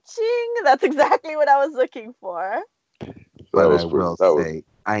 cha-ching." That's exactly what I was looking for. But I will say,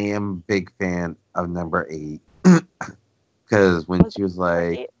 I am a big fan of number 8. Because when she was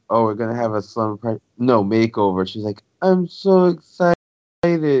like, "Oh, we're going to have a slumber party." No, makeover. She's like, "I'm so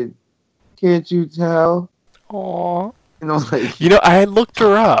excited. Can't you tell?" Aww. Like, I looked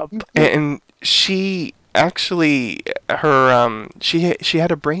her up, and she actually, she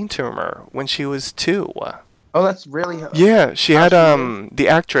had a brain tumor when she was 2. Oh, that's really... Yeah, she had, the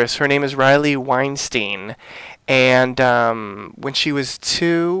actress, her name is Riley Weinstein, and when she was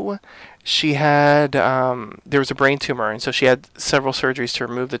 2... she had, there was a brain tumor, and so she had several surgeries to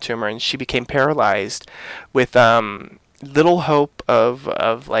remove the tumor, and she became paralyzed with little hope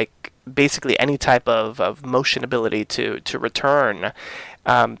of like, basically any type of motion ability to return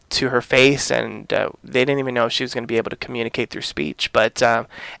to her face, and they didn't even know if she was going to be able to communicate through speech. But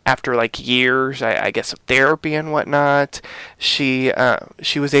after like years, I guess, of therapy and whatnot, she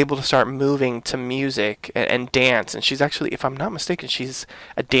was able to start moving to music and dance. And she's actually, if I'm not mistaken, she's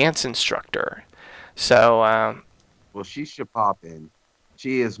a dance instructor. So well, she should pop in.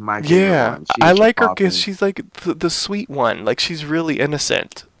 She is my favorite one. I like her because she's like the sweet one. Like, she's really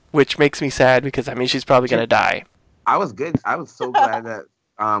innocent, which makes me sad because, I mean, she's probably going to die. I was so glad that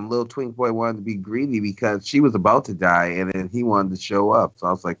little twink boy wanted to be greedy because she was about to die, and then he wanted to show up. So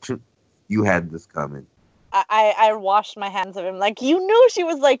I was like, "You had this coming." I washed my hands of him. Like, you knew she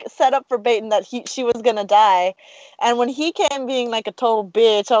was like set up for bait and that she was gonna die. And when he came being like a total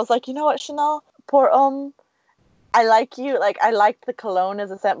bitch, I was like, "You know what, Chanel? Poor I like you. Like, I liked the cologne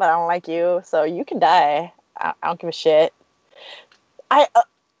as a scent, but I don't like you. So you can die. I don't give a shit." I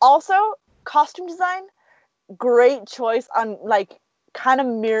also, costume design, great choice on like kind of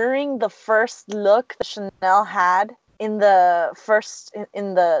mirroring the first look that Chanel had in the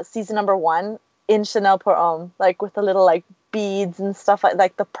season number 1 in Chanel Pour Homme, like with the little like beads and stuff,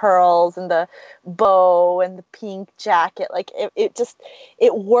 like the pearls and the bow and the pink jacket. Like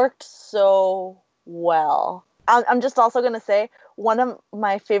it worked so well. I'm just also gonna say one of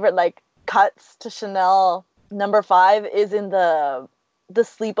my favorite like cuts to Chanel number 5 is in the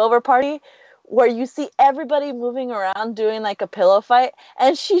sleepover party, where you see everybody moving around doing like a pillow fight,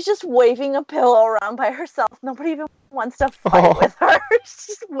 and she's just waving a pillow around by herself. Nobody even wants to fight with her. She's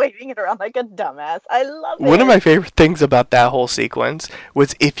just waving it around like a dumbass. I love it. One of my favorite things about that whole sequence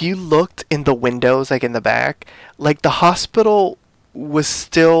was if you looked in the windows, like in the back, like the hospital was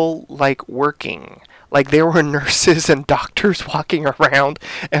still like working. Like, there were nurses and doctors walking around,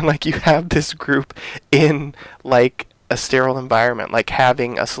 and like you have this group in like a sterile environment, like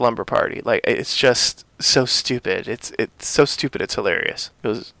having a slumber party. Like, it's just so stupid. It's so stupid. It's hilarious. It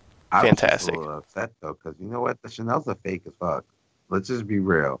was fantastic. I was just a little upset though, because you know what? The Chanel's a fake as fuck. Let's just be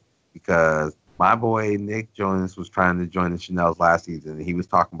real. Because My boy Nick Jonas was trying to join the Chanel's last season, and he was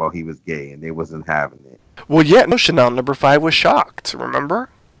talking about he was gay, and they wasn't having it. Well, yeah, no, Chanel number 5 was shocked, remember?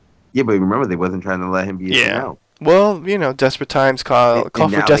 Yeah, but remember, they wasn't trying to let him be a Chanel. Well, you know, desperate times call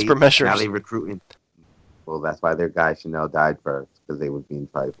for desperate measures. Now they recruiting. Well, that's why their guy Chanel died first, because they was being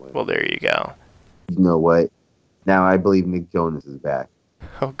trifling. Well, there you go. You know what? Now I believe Nick Jonas is back.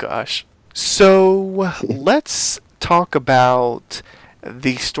 Oh, gosh. So, let's talk about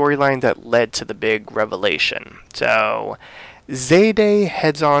the storyline that led to the big revelation. So, Zayday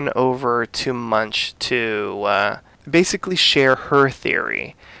heads on over to Munch to basically share her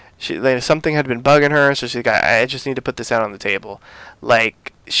theory. Something had been bugging her, so she's like, I just need to put this out on the table.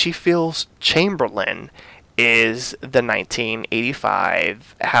 Like, she feels Chamberlain is the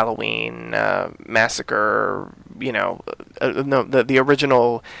 1985 Halloween massacre, you know, no, the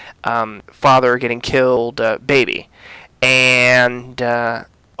original father getting killed baby. And...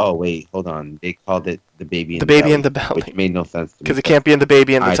 oh, wait, hold on. They called it the baby in the belly. In the belly. Which made no sense to me. Because it can't be in the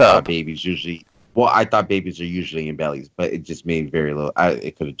baby in the tub. Thought babies usually... Well, I thought babies are usually in bellies, but it just made very little...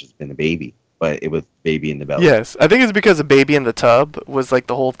 it could have just been a baby, but it was baby in the belly. Yes, I think it's because a baby in the tub was like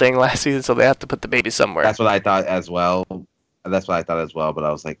the whole thing last season, so they have to put the baby somewhere. That's what I thought as well. But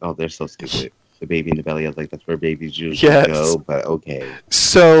I was like, oh, they're so stupid. The baby in the belly, I was like, that's where babies usually go, but okay.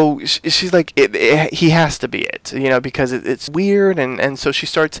 So she's like, he has to be it, you know, because it's weird, and so she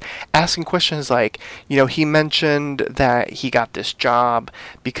starts asking questions like, you know, he mentioned that he got this job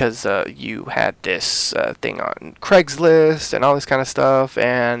because you had this thing on Craigslist and all this kind of stuff,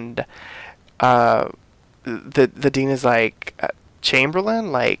 and the dean is like,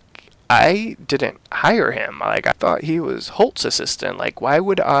 Chamberlain, like, I didn't hire him. Like, I thought he was Holt's assistant. Like, why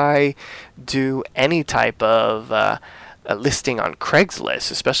would I do any type of a listing on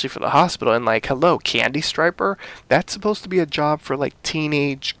Craigslist, especially for the hospital? And like, hello, Candy Striper? That's supposed to be a job for like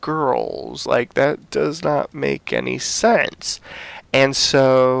teenage girls. Like, that does not make any sense. And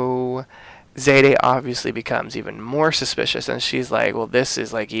so Zayday obviously becomes even more suspicious, and she's like, well, this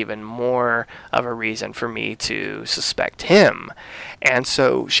is like even more of a reason for me to suspect him. And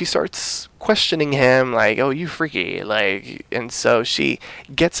so she starts questioning him, like, oh, you freaky, like, and so she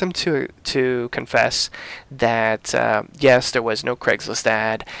gets him to confess that yes, there was no Craigslist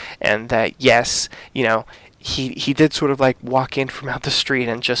ad, and that yes, you know, he did sort of like walk in from out the street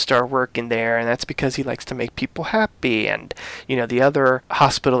and just start working there, and that's because he likes to make people happy. And you know, the other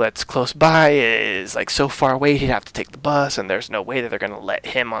hospital that's close by is like so far away he'd have to take the bus, and there's no way that they're going to let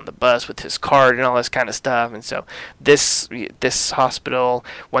him on the bus with his card and all this kind of stuff. And so this hospital,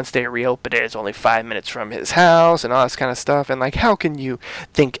 once they reopen it, is only 5 minutes from his house and all this kind of stuff. And like, how can you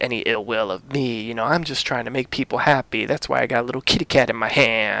think any ill will of me? You know, I'm just trying to make people happy. That's why I got a little kitty cat in my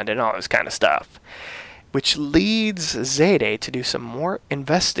hand and all this kind of stuff. Which leads Zayday to do some more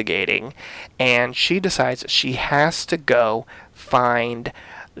investigating, and she decides she has to go find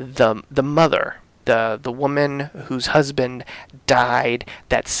the mother, the woman whose husband died,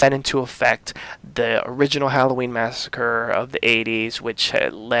 that set into effect the original Halloween massacre of the 80s, which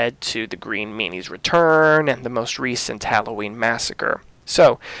had led to the Green Meanies return and the most recent Halloween massacre.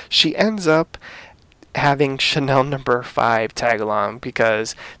 So she ends up having Chanel number 5 tag along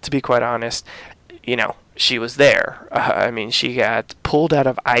because, to be quite honest, you know, she was there. I mean, she got pulled out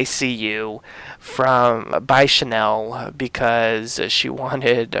of ICU by Chanel because she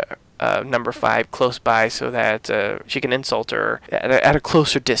wanted number 5 close by so that she can insult her at a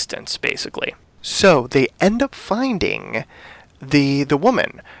closer distance, basically. So they end up finding the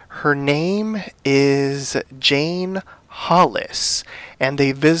woman. Her name is Jane Hollis, and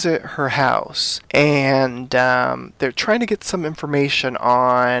they visit her house, and they're trying to get some information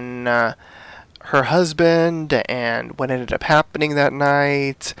on her husband and what ended up happening that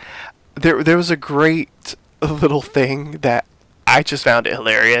night. There was a great little thing that I just found it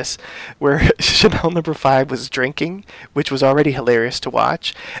hilarious, where Chanel number 5 was drinking, which was already hilarious to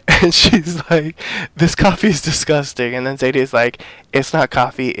watch, and she's like, this coffee is disgusting, and then Zayday's like, it's not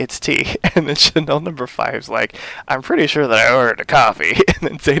coffee, it's tea, and then Chanel number 5's like, I'm pretty sure that I ordered a coffee,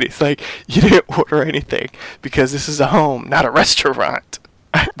 and then Zayday's like, you didn't order anything, because this is a home, not a restaurant.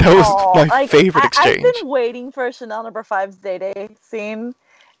 That was my favorite exchange. I've been waiting for Chanel number 5's Zayday scene,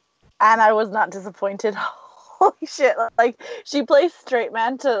 and I was not disappointed. Holy shit! Like, she plays straight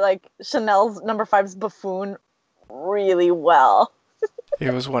man to like Chanel's number 5's buffoon really well.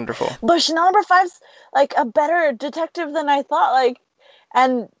 It was wonderful. But Chanel number 5's like a better detective than I thought. Like,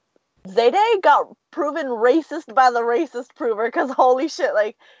 and Zayday got proven racist by the racist prover, because holy shit!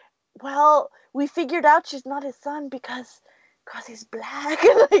 Like, well, we figured out she's not his son because he's black.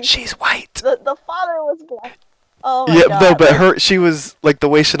 Like, she's white. The father was black. Oh my Yeah, god. no, but she was like the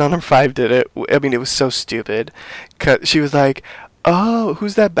way Chanel number 5 did it. I mean, it was so stupid. 'Cause she was like, "Oh,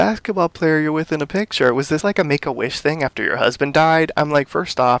 who's that basketball player you're with in a picture? Was this like a Make-A-Wish thing after your husband died?" I'm like,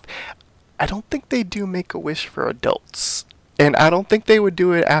 first off, I don't think they do Make-A-Wish for adults, and I don't think they would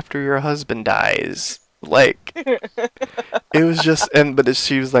do it after your husband dies. Like, it was just, but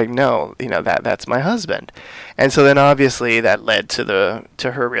she was like, no, that's my husband, and so then obviously that led to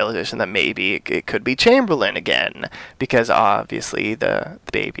her realization that maybe it could be Chamberlain again, because obviously the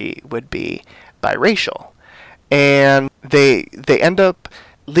baby would be biracial, and they end up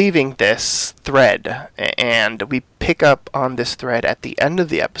leaving this thread, and we pick up on this thread at the end of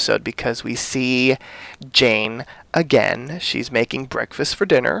the episode because we see Jane again. She's making breakfast for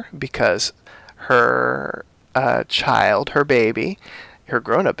dinner because her child, her baby, her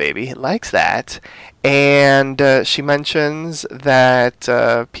grown-up baby, likes that. And she mentions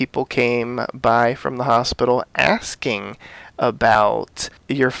that people came by from the hospital asking about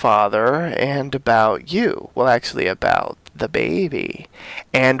your father and about you. Well, actually, about the baby.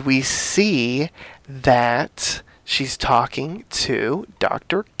 And we see that she's talking to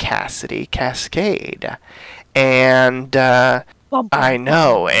Dr. Cassidy Cascade. And I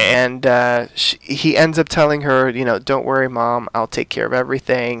know, and he ends up telling her, don't worry, Mom, I'll take care of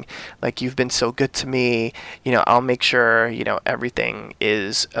everything. Like, you've been so good to me. I'll make sure, everything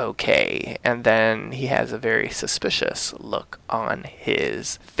is okay. And then he has a very suspicious look on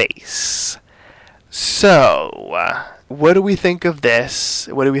his face. So, what do we think of this?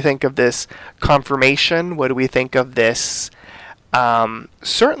 What do we think of this confirmation? What do we think of this?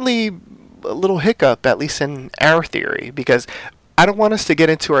 Certainly a little hiccup, at least in our theory, because I don't want us to get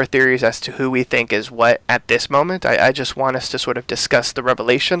into our theories as to who we think is what at this moment. I just want us to sort of discuss the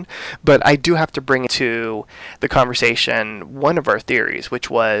revelation, but I do have to bring to the conversation one of our theories,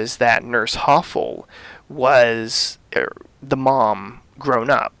 which was that Nurse Hoffel was the mom grown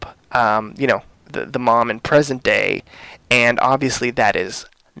up, the mom in present day, and obviously that is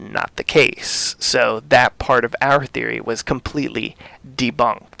not the case. So that part of our theory was completely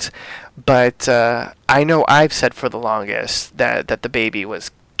debunked. But I know I've said for the longest that the baby was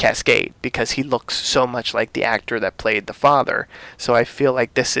Cascade because he looks so much like the actor that played the father. So I feel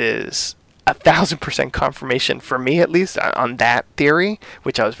like this is 1,000% confirmation for me, at least, on that theory,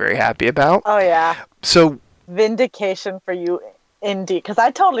 which I was very happy about. Oh yeah. So vindication for you, indeed, because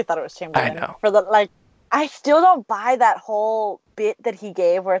I totally thought it was Chamberlain. I know. I still don't buy that whole bit that he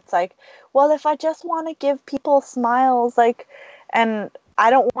gave where it's like, well, if I just want to give people smiles, and I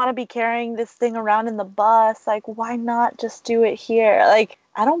don't want to be carrying this thing around in the bus, why not just do it here?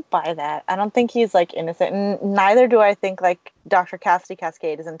 I don't buy that. I don't think he's, innocent. And neither do I think, Dr. Cassidy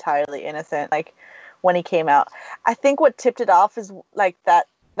Cascade is entirely innocent, when he came out. I think what tipped it off is, that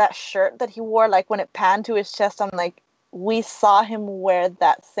shirt that he wore, when it panned to his chest, I'm like, we saw him wear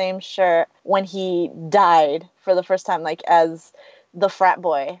that same shirt when he died for the first time, as the frat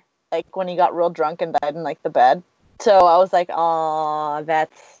boy, when he got real drunk and died in, the bed. So I was like, oh,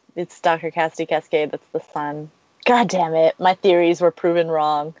 it's Dr. Cassidy Cascade, that's the son. God damn it, my theories were proven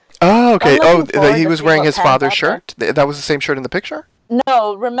wrong. Oh, okay. Oh, he was wearing his father's shirt? That was the same shirt in the picture?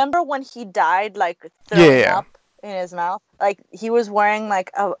 No, remember when he died, throwing up in his mouth? He was wearing,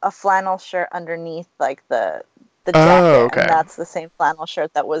 a flannel shirt underneath, the jacket, okay. And that's the same flannel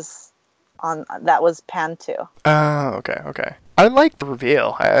shirt that was panned to. Oh, okay. I liked the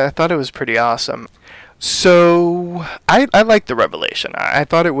reveal. I thought it was pretty awesome. So, I liked the revelation. I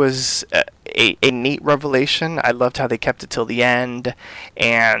thought it was a neat revelation. I loved how they kept it till the end.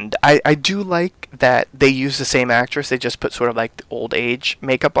 And I do like that they used the same actress. They just put sort of the old age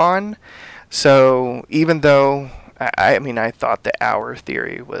makeup on. So, even though, I thought that our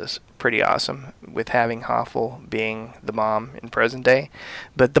theory was pretty awesome with having Hoffel being the mom in present day.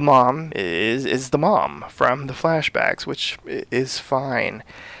 But the mom is the mom from the flashbacks, which is fine.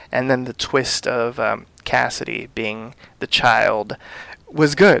 And then the twist of Cassidy being the child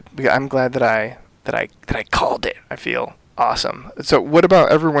was good. I'm glad that I called it. I feel awesome. So what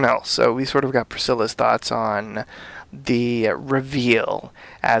about everyone else? So we sort of got Priscilla's thoughts on the reveal,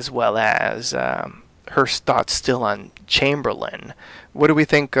 as well as her thoughts still on Chamberlain. What do we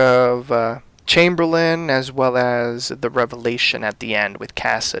think of Chamberlain, as well as the revelation at the end with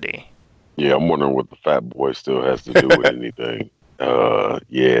Cassidy? Yeah, I'm wondering what the fat boy still has to do with anything.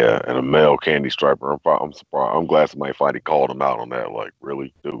 Yeah, and a male candy striper. I'm surprised. I'm glad somebody finally called him out on that.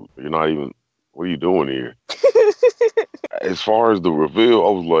 Really, dude, you're not even. What are you doing here? As far as the reveal, I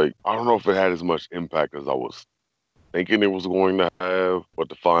was like, I don't know if it had as much impact as I was thinking it was going to have. But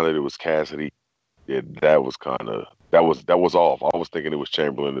to find that it was Cassidy, that was off. I was thinking it was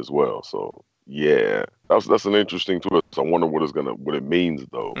Chamberlain as well. So Yeah, that's an interesting twist. I wonder what it means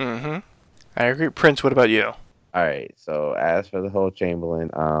though. Mm-hmm. I agree. Prince, what about you? All right. So as for the whole Chamberlain,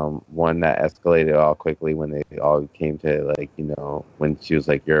 one that escalated all quickly when they all came to like, when she was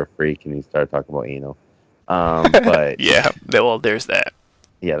like, "You're a freak," and he started talking about anal. But Yeah, well, there's that.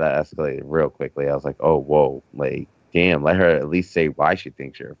 yeah, that escalated real quickly. I was like, "Oh, whoa!" Like, damn, let her at least say why she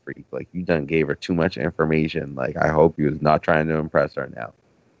thinks you're a freak. Like, you done gave her too much information. Like, I hope you was not trying to impress her now.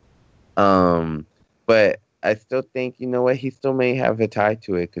 But I still think, you know what, he still may have a tie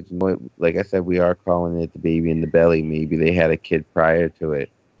to it because, like I said, we are calling it the baby in the belly. Maybe they had a kid prior to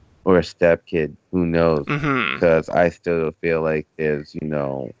it or a step kid. Who knows? Mm-hmm. Because I still feel like there's,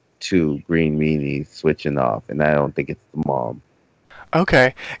 two green meanies switching off, and I don't think it's the mom.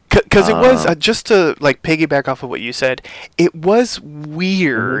 Okay, because it was, just to like piggyback off of what you said, it was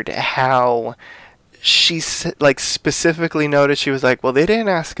weird how she like specifically noticed, she was like, well, they didn't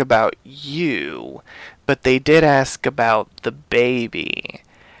ask about you, but they did ask about the baby.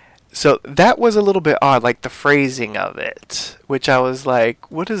 So that was a little bit odd, like the phrasing of it, which I was like,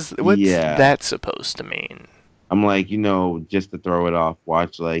 what's Yeah. that supposed to mean? I'm like, just to throw it off,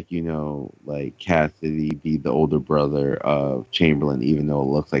 watch like Cassidy be the older brother of Chamberlain, even though it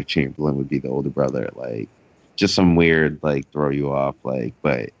looks like Chamberlain would be the older brother. Like, just some weird, like, throw you off, like,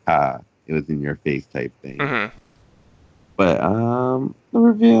 but it was in your face type thing. Mm-hmm. But the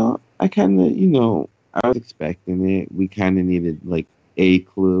reveal, I kind of, I was expecting it. We kind of needed like a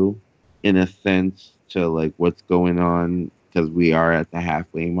clue, in a sense, to like what's going on because we are at the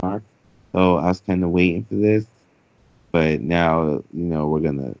halfway mark. So I was kind of waiting for this. But now, we're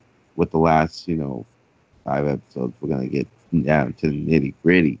gonna, with the last, 5 episodes, we're gonna get down to the nitty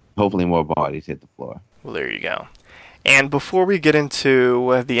gritty. Hopefully, more bodies hit the floor. Well, there you go. And before we get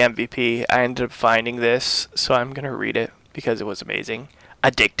into the MVP, I ended up finding this, so I'm going to read it because it was amazing.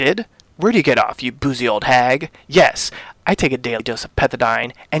 Addicted? Where do you get off, you boozy old hag? Yes, I take a daily dose of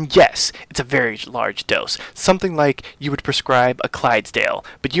pethidine, and yes, it's a very large dose. Something like you would prescribe a Clydesdale.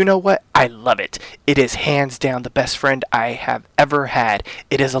 But you know what? I love it. It is hands down the best friend I have ever had.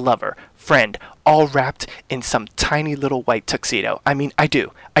 It is a lover, friend, all wrapped in some tiny little white tuxedo. I mean, I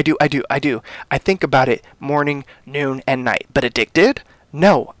do. I think about it morning, noon, and night. But addicted?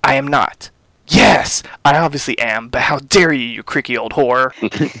 No, I am not. Yes, I obviously am, but how dare you, you creaky old whore.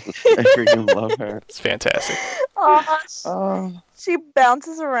 I freaking love her. It's fantastic. She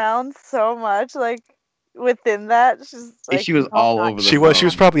bounces around so much, like within that. She's like, she was all over the She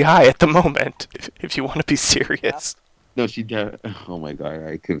was probably high at the moment, if you want to be serious. No, she did. Oh my god,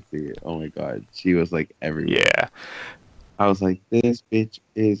 I couldn't see it. Oh my god, she was like everywhere. Yeah. I was like, this bitch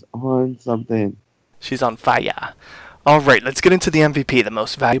is on something. She's on fire. All right, let's get into the MVP, the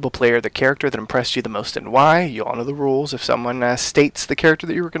most valuable player, the character that impressed you the most, and why. You all know the rules. If someone states the character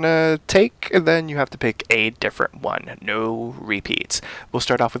that you were going to take, then you have to pick a different one. No repeats. We'll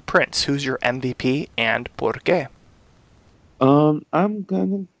start off with Prince. Who's your MVP and por qué? I'm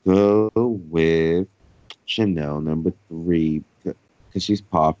gonna go with Chanel number 3 because she's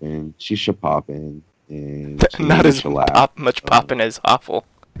popping. She should popping, and Not as much popping as awful.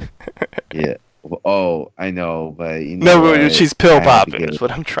 Yeah. Oh, I know, but she's pill popping is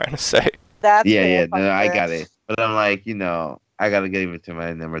what I'm trying to say. That's yeah. No, I got it. But I'm like, I gotta give it to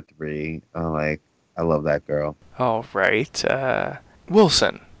my number 3. I'm like, I love that girl. All right,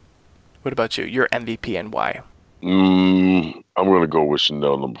 Wilson. What about you? Your MVP and why? I'm gonna go with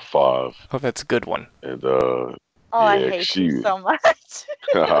Chanel number 5. Oh, that's a good one. And I hate you so much.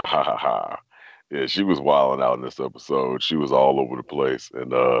 Yeah, she was wilding out in this episode. She was all over the place.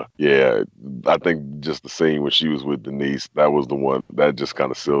 And I think just the scene when she was with Denise, that was the one that just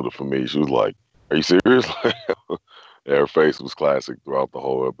kind of sealed it for me. She was like, are you serious? Yeah, her face was classic throughout the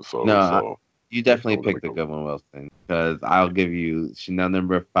whole episode. No, you definitely picked a good one, Wilson. Because I'll give you, Chanel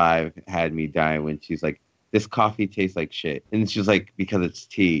number 5 had me dying when she's like, this coffee tastes like shit. And she's like, because it's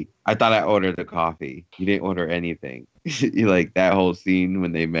tea. I thought I ordered the coffee. You didn't order anything. You like that whole scene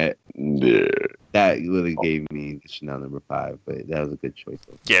when they met. Yeah. That really gave me Chanel number 5, but that was a good choice.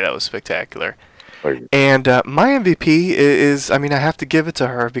 Yeah, that was spectacular. And my MVP is, I have to give it to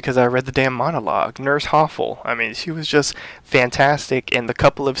her because I read the damn monologue. Nurse Hoffel. She was just fantastic in the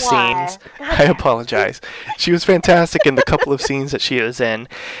couple of scenes. I apologize. She was fantastic in the couple of scenes that she was in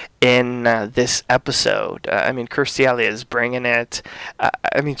this episode. Kirstie Alley is bringing it.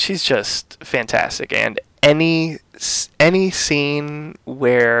 She's just fantastic. And any scene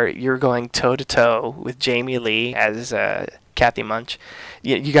where you're going toe-to-toe with Jamie Lee as Kathy Munch,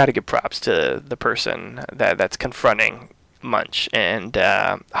 you got to give props to the person that's confronting much, and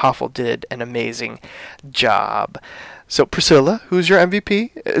Hoffel did an amazing job. So, Priscilla, who's your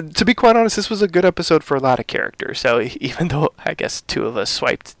MVP? To be quite honest, this was a good episode for a lot of characters. So, even though I guess 2 of us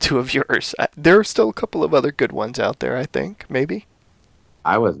swiped 2 of yours, there are still a couple of other good ones out there, I think, maybe.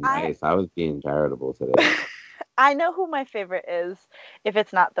 I was nice. I was being charitable today. I know who my favorite is, if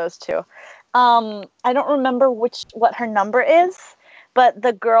it's not those 2. I don't remember what her number is, but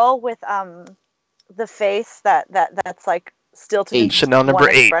the girl with the face that's like stilted into Chanel number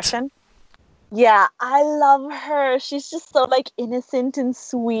 8. expression. Yeah, I love her. She's just so like innocent and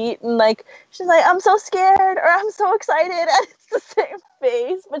sweet, and like she's like, I'm so scared or I'm so excited, and it's the same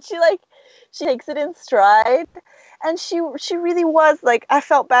face, but she takes it in stride. And she really was like, I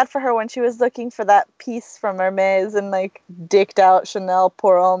felt bad for her when she was looking for that piece from Hermes, and like dicked out Chanel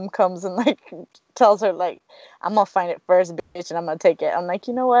poor homme comes and like tells her like, I'm gonna find it first, bitch, and I'm gonna take it. I'm like,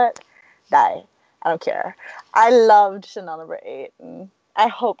 you know what? Die. I don't care. I loved Chanel number 8, and I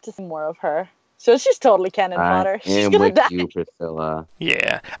hope to see more of her. So she's totally cannon fodder. She's gonna die. You, Priscilla.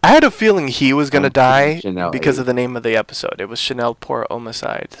 Yeah. I had a feeling he was gonna die Chanel because 8. of the name of the episode. It was Chanel pour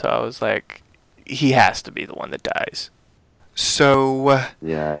homicide. So I was like, he has to be the one that dies. So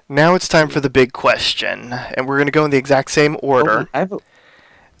Yeah. now it's time for the big question, and we're gonna go in the exact same order.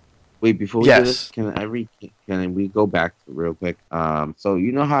 Wait, before we do this, can we go back real quick? So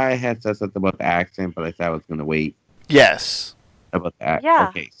you know how I had said something about the accent, but I said I was gonna wait Yes. about the accent. Yeah.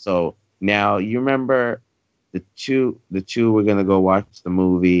 Okay, so now you remember the two were gonna go watch the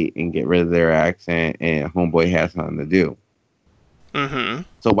movie and get rid of their accent, and Homeboy had something to do. Mm-hmm.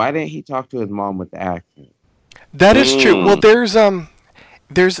 So why didn't he talk to his mom with the accent? That is true. Well, there's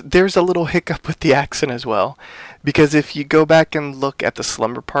a little hiccup with the accent as well, because if you go back and look at the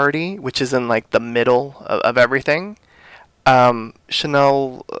slumber party, which is in like the middle of everything,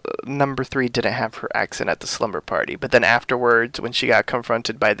 Chanel number 3 didn't have her accent at the slumber party, but then afterwards, when she got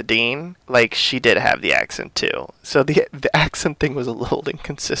confronted by the dean, like she did have the accent too. So the accent thing was a little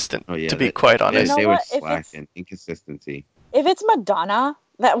inconsistent, to be quite honest. They You know were what? If slacking. Inconsistency. If it's Madonna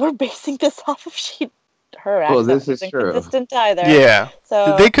that we're basing this off of, her accent This is isn't true. consistent either. Yeah.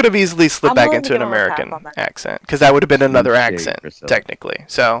 So They could have easily slipped I'm back willing into to an give 'em a pass American on that. accent, because that would have been another Touche, accent, Priscilla. technically.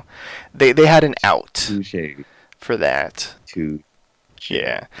 So they had an out Touche. for that. Touche.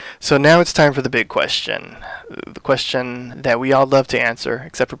 Yeah. So now it's time for the big question. The question that we all love to answer,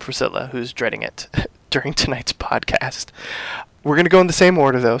 except for Priscilla, who's dreading it during tonight's podcast. We're going to go in the same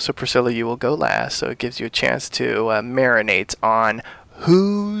order, though. So, Priscilla, you will go last. So it gives you a chance to marinate on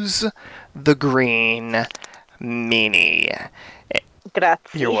who's the green meanie.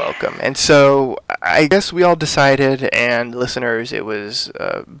 Grazie. You're welcome. And so I guess we all decided, and listeners, it was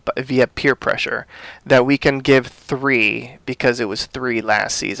via peer pressure, that we can give 3 because it was 3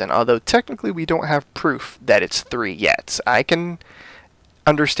 last season. Although technically we don't have proof that it's 3 yet. I can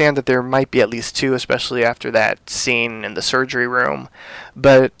understand that there might be at least 2, especially after that scene in the surgery room.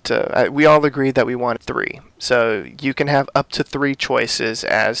 But we all agreed that we want 3. So you can have up to 3 choices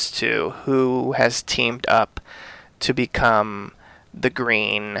as to who has teamed up to become the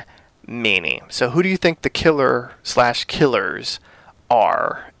green meanie. So who do you think the killer/killers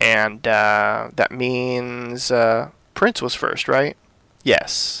are? And that means Prince was first, right?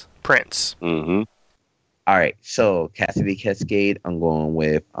 Yes, Prince. Mm-hmm. All right, so Cassidy Cascade, I'm going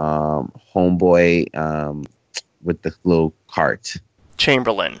with Homeboy with the little cart.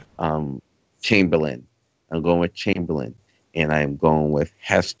 Chamberlain. Chamberlain. I'm going with Chamberlain. And I'm going with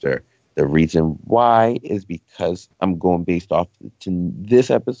Hester. The reason why is because I'm going based off to this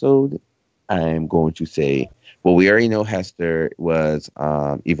episode. I'm going to say, well, we already know Hester was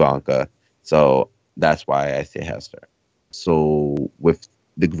Ivanka. So that's why I say Hester. So with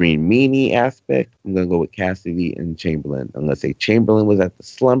the green meanie aspect, I'm going to go with Cassidy and Chamberlain. I'm going to say Chamberlain was at the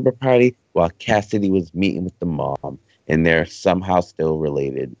slumber party while Cassidy was meeting with the mom. And they're somehow still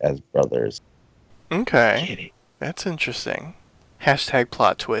related as brothers. Okay. That's interesting. Hashtag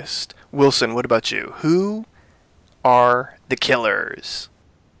plot twist. Wilson, what about you? Who are the killers?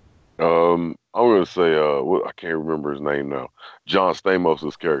 I'm gonna say I can't remember his name now. John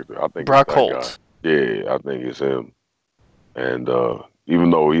Stamos' character. I think Brock it's that Holt. guy. Yeah, I think it's him. And even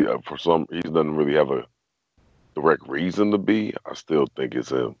though he doesn't really have a direct reason to be, I still think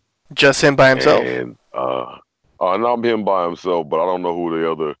it's him. Just him by himself? And not him by himself, but I don't know who the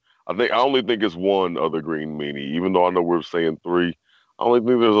other. I only think it's one other green meanie. Even though I know we're saying 3, I only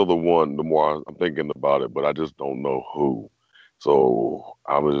think there's other one. The more I'm thinking about it, but I just don't know who. So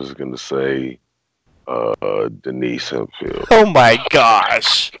I was just gonna say Denise Hempfield. Oh my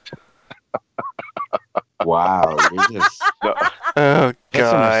gosh! Wow, you're just Oh put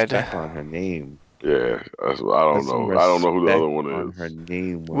some god! respect on her name. Yeah, I don't know. I don't know who the other one On is. her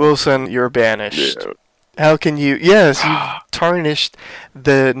name. Wilson, you're banished. Yeah. How can you? Yes, you've tarnished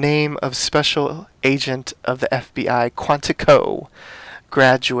the name of Special Agent of the FBI, Quantico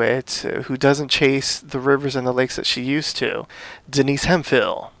graduate who doesn't chase the rivers and the lakes that she used to, Denise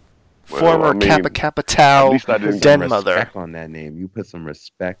Hemphill, former Kappa Kappa Tau at least I didn't den mother. Respect on that name. You put some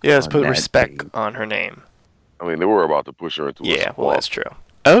respect. Yes, on put that respect name. on her name. I mean, they were about to push her into a Yeah, well, swamp. that's true.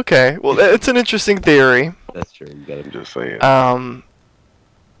 Okay, well, it's an interesting theory. That's true. You gotta I'm just saying.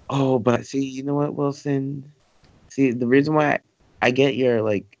 Oh, but see, you know what, Wilson? See, the reason why I get your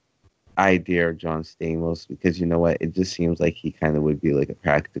like idea of John Stamos, because you know what, it just seems like he kind of would be like a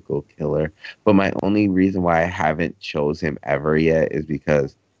practical killer. But my only reason why I haven't chose him ever yet is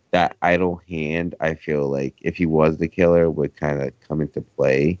because that idle hand, I feel like if he was the killer, would kind of come into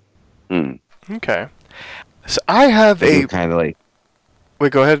play. Okay. So I have a kind of like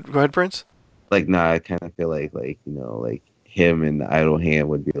wait. Go ahead, Prince. like I kind of feel like you know, like him and the idle hand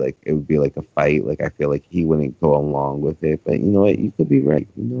would be like, it would be like a fight. Like I feel like he wouldn't go along with it. But you know what, you could be right.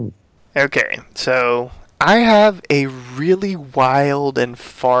 Who knows? Okay, so I have a really wild and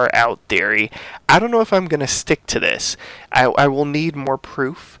far out theory. I don't know if I'm going to stick to this. I will need more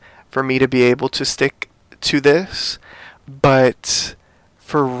proof for me to be able to stick to this. But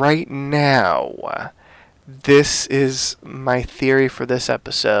for right now, this is my theory for this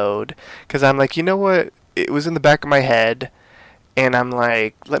episode. Because I'm like, you know what? It was in the back of my head. And I'm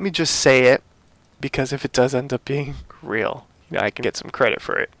like, let me just say it. Because if it does end up being real, I can get some credit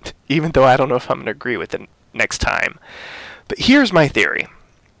for it, even though I don't know if I'm going to agree with it next time. But here's my theory.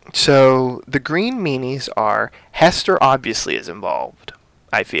 So the green meanies are, Hester obviously is involved,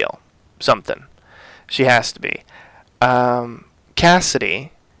 I feel. Something. She has to be.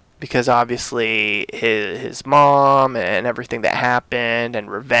 Cassidy, because obviously his mom and everything that happened and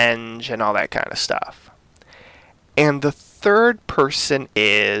revenge and all that kind of stuff. And the third person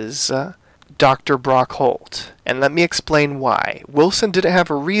is Dr. Brock Holt. And let me explain why. Wilson didn't have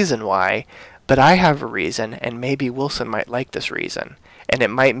a reason why, but I have a reason, and maybe Wilson might like this reason. And it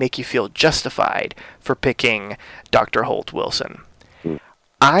might make you feel justified for picking Dr. Holt Wilson.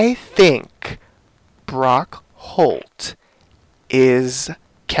 I think Brock Holt is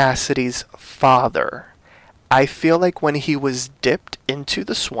Cassidy's father. I feel like when he was dipped into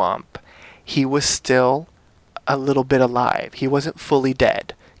the swamp, he was still a little bit alive. He wasn't fully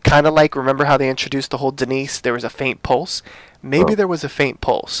dead. Kind of like, remember how they introduced the whole Denise, there was a faint pulse? Maybe there was a faint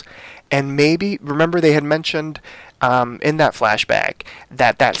pulse. And maybe, remember they had mentioned in that flashback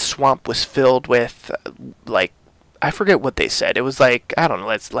that swamp was filled with, like, I forget what they said. It was like, I don't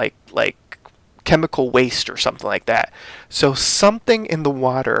know, it's like chemical waste or something like that. So something in the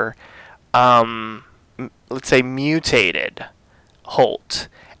water, let's say, mutated Holt.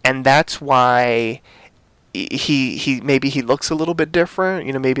 And that's why he maybe he looks a little bit different.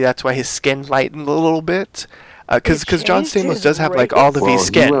 You know, maybe that's why his skin lightened a little bit. Because John Stamos does have like all the V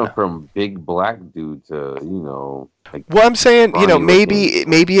skin. He went from big black dude to, you know, like, well, I'm saying, you know, Ronnie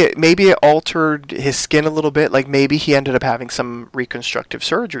maybe it altered his skin a little bit. Like maybe he ended up having some reconstructive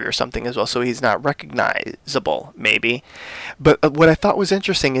surgery or something as well, so he's not recognizable. Maybe, but what I thought was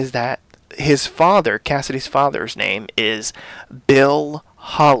interesting is that his father, Cassidy's father's name is Bill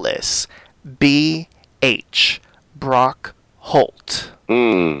Hollis, B.H. Brock Holt.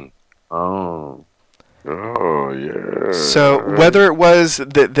 Oh yeah. So whether it was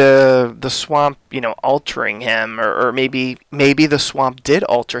the swamp, you know, altering him, or maybe the swamp did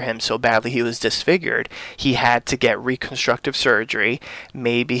alter him so badly he was disfigured, he had to get reconstructive surgery.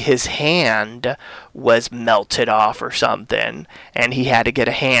 Maybe his hand was melted off or something, and he had to get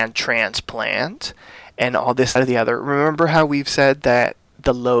a hand transplant, and all this and the other. Remember how we've said that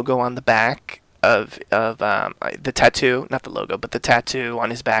the logo on the back of the tattoo, not the logo, but the tattoo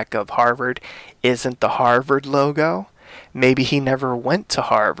on his back of Harvard isn't the Harvard logo? Maybe he never went to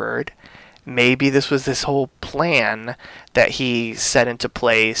Harvard. Maybe this was this whole plan that he set into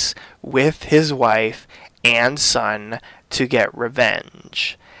place with his wife and son to get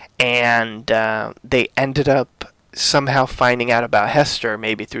revenge. And they ended up somehow finding out about Hester,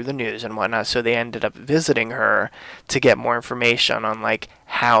 maybe through the news and whatnot, so they ended up visiting her to get more information on like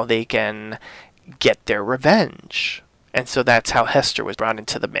how they can get their revenge. And so that's how Hester was brought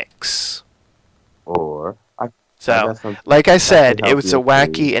into the mix. So, like I said, it was a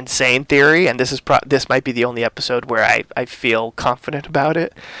wacky, insane theory, and this is this might be the only episode where I feel confident about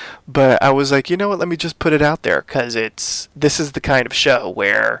it. But I was like, you know what, let me just put it out there, because this is the kind of show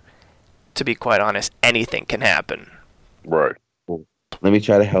where, to be quite honest, anything can happen. Right. Let me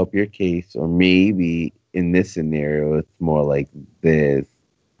try to help your case, or maybe in this scenario, it's more like this.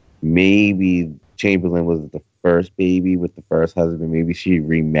 Maybe Chamberlain was the first baby with the first husband. Maybe she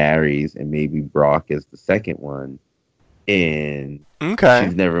remarries, and maybe Brock is the second one. And Okay.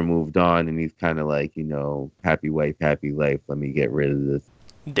 she's never moved on, and he's kind of like, happy wife, happy life. Let me get rid of this.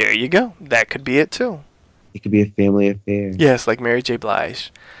 There you go. That could be it too. It could be a family affair. Yes, like Mary J.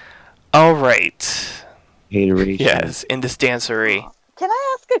 Blige. All right. Hateration. Yes, in this dancery. Can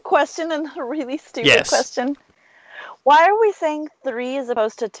I ask a question, and a really stupid Yes. question? Why are we saying 3 as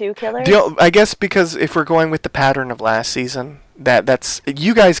opposed to 2 killers? I guess because if we're going with the pattern of last season, that's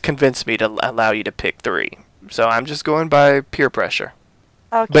you guys convinced me to allow you to pick 3. So I'm just going by peer pressure.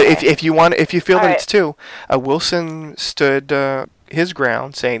 Okay. But if you feel All that right. it's 2, Wilson stood his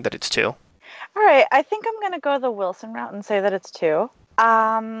ground saying that it's 2. All right, I think I'm gonna go the Wilson route and say that it's 2.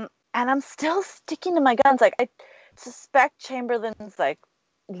 And I'm still sticking to my guns. Like, I suspect Chamberlain's like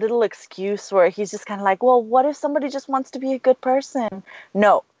little excuse where he's just kind of like, well, what if somebody just wants to be a good person?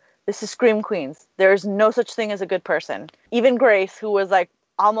 No, this is Scream Queens. There's no such thing as a good person. Even Grace, who was like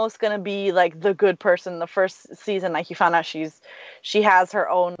almost gonna be like the good person the first season, like you found out she has her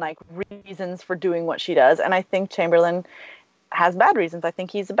own like reasons for doing what she does, and I think Chamberlain has bad reasons. I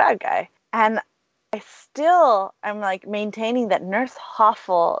think he's a bad guy, and I still am like maintaining that Nurse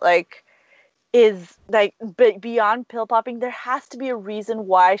Hoffel like is like beyond pill popping. There has to be a reason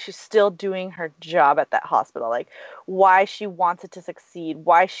why she's still doing her job at that hospital, like why she wants it to succeed,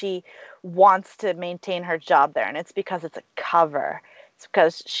 why she wants to maintain her job there, and it's because it's a cover. It's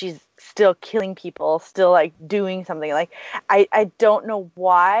because she's still killing people, still like doing something. Like I don't know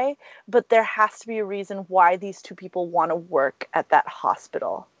why, but there has to be a reason why these 2 people want to work at that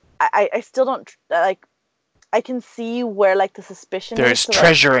hospital. I still don't like. I can see where like the suspicion There's is to,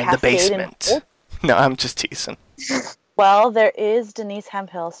 treasure like, in the Cascade basement. and- No, I'm just teasing. Well, there is Denise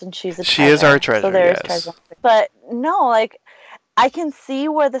Hemphill, and she's a She is our treasure, So there is yes. treasure. But no, like I can see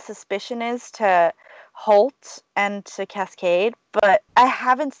where the suspicion is to Holt and to Cascade, but I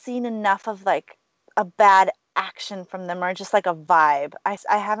haven't seen enough of like a bad action from them or just like a vibe. I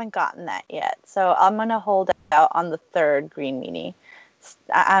haven't gotten that yet. So I'm gonna hold out on the 3rd green meanie.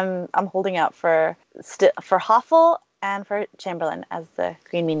 I'm holding out for Hoffel and for Chamberlain as the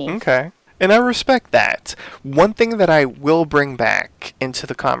green meanies. Okay. And I respect that. One thing that I will bring back into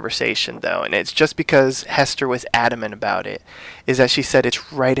the conversation, though, and it's just because Hester was adamant about it, is that she said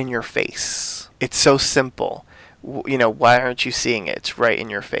it's right in your face. It's so simple. Why aren't you seeing it? It's right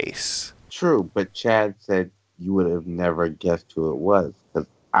in your face. True, but Chad said you would have never guessed who it was, because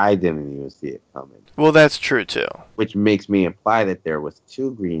I didn't even see it coming. Well, that's true, too. Which makes me imply that there was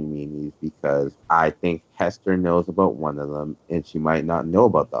 2 green meanies, because I think Hester knows about one of them, and she might not know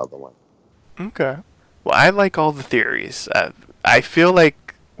about the other one. Okay. Well, I like all the theories. I feel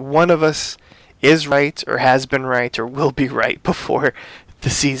like one of us is right, or has been right, or will be right before the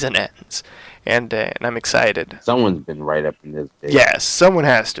season ends. And I'm excited. Someone's been right up in this day. Yes, someone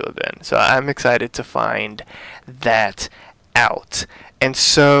has to have been. So I'm excited to find that out. And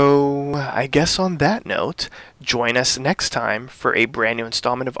so, I guess on that note, join us next time for a brand new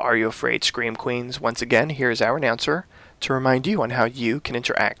installment of Are You Afraid, Scream Queens? Once again, here's our announcer to remind you on how you can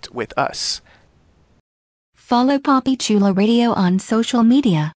interact with us. Follow Poppy Chula Radio on social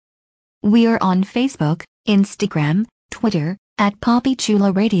media. We are on Facebook, Instagram, Twitter, at Poppy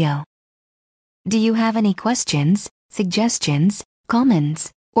Chula Radio. Do you have any questions, suggestions, comments,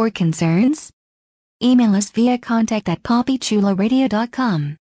 or concerns? Email us via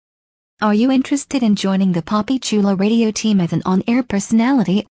contact@poppychularadio.com. Are you interested in joining the Poppy Chula Radio team as an on-air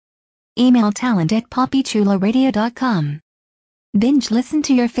personality? Email talent@poppychularadio.com. Binge listen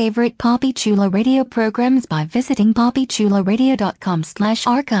to your favorite Poppy Chula Radio programs by visiting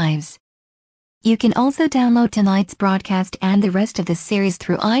poppychularadio.com/archives. You can also download tonight's broadcast and the rest of the series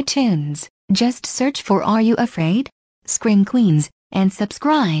through iTunes. Just search for Are You Afraid? Scream Queens, and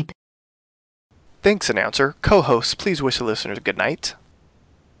subscribe. Thanks, announcer. Co-hosts, please wish the listeners good night.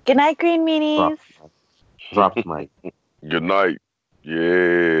 Good night, green meanies. Drop the mic. Good night.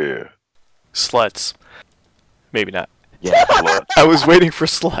 Yeah. Sluts. Maybe not. Yeah. I was waiting for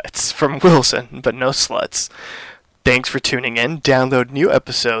sluts from Wilson, but no sluts. Thanks for tuning in. Download new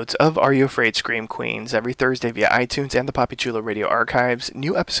episodes of Are You Afraid, Scream Queens every Thursday via iTunes and the Poppy Chula Radio archives.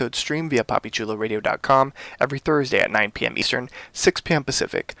 New episodes stream via poppychularadio.com every Thursday at 9 p.m. Eastern, 6 p.m.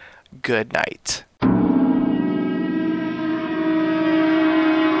 Pacific. Good night.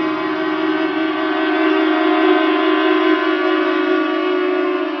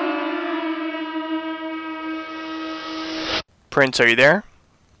 Prince, are you there?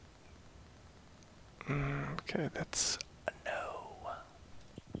 Okay, that's a no.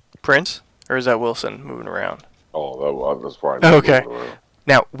 Prince? Or is that Wilson moving around? Oh, that's probably. Okay.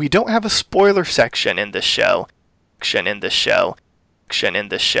 Now, we don't have a spoiler section in this show. In this show. In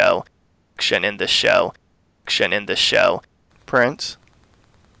this show. In this show. In this show. Prince?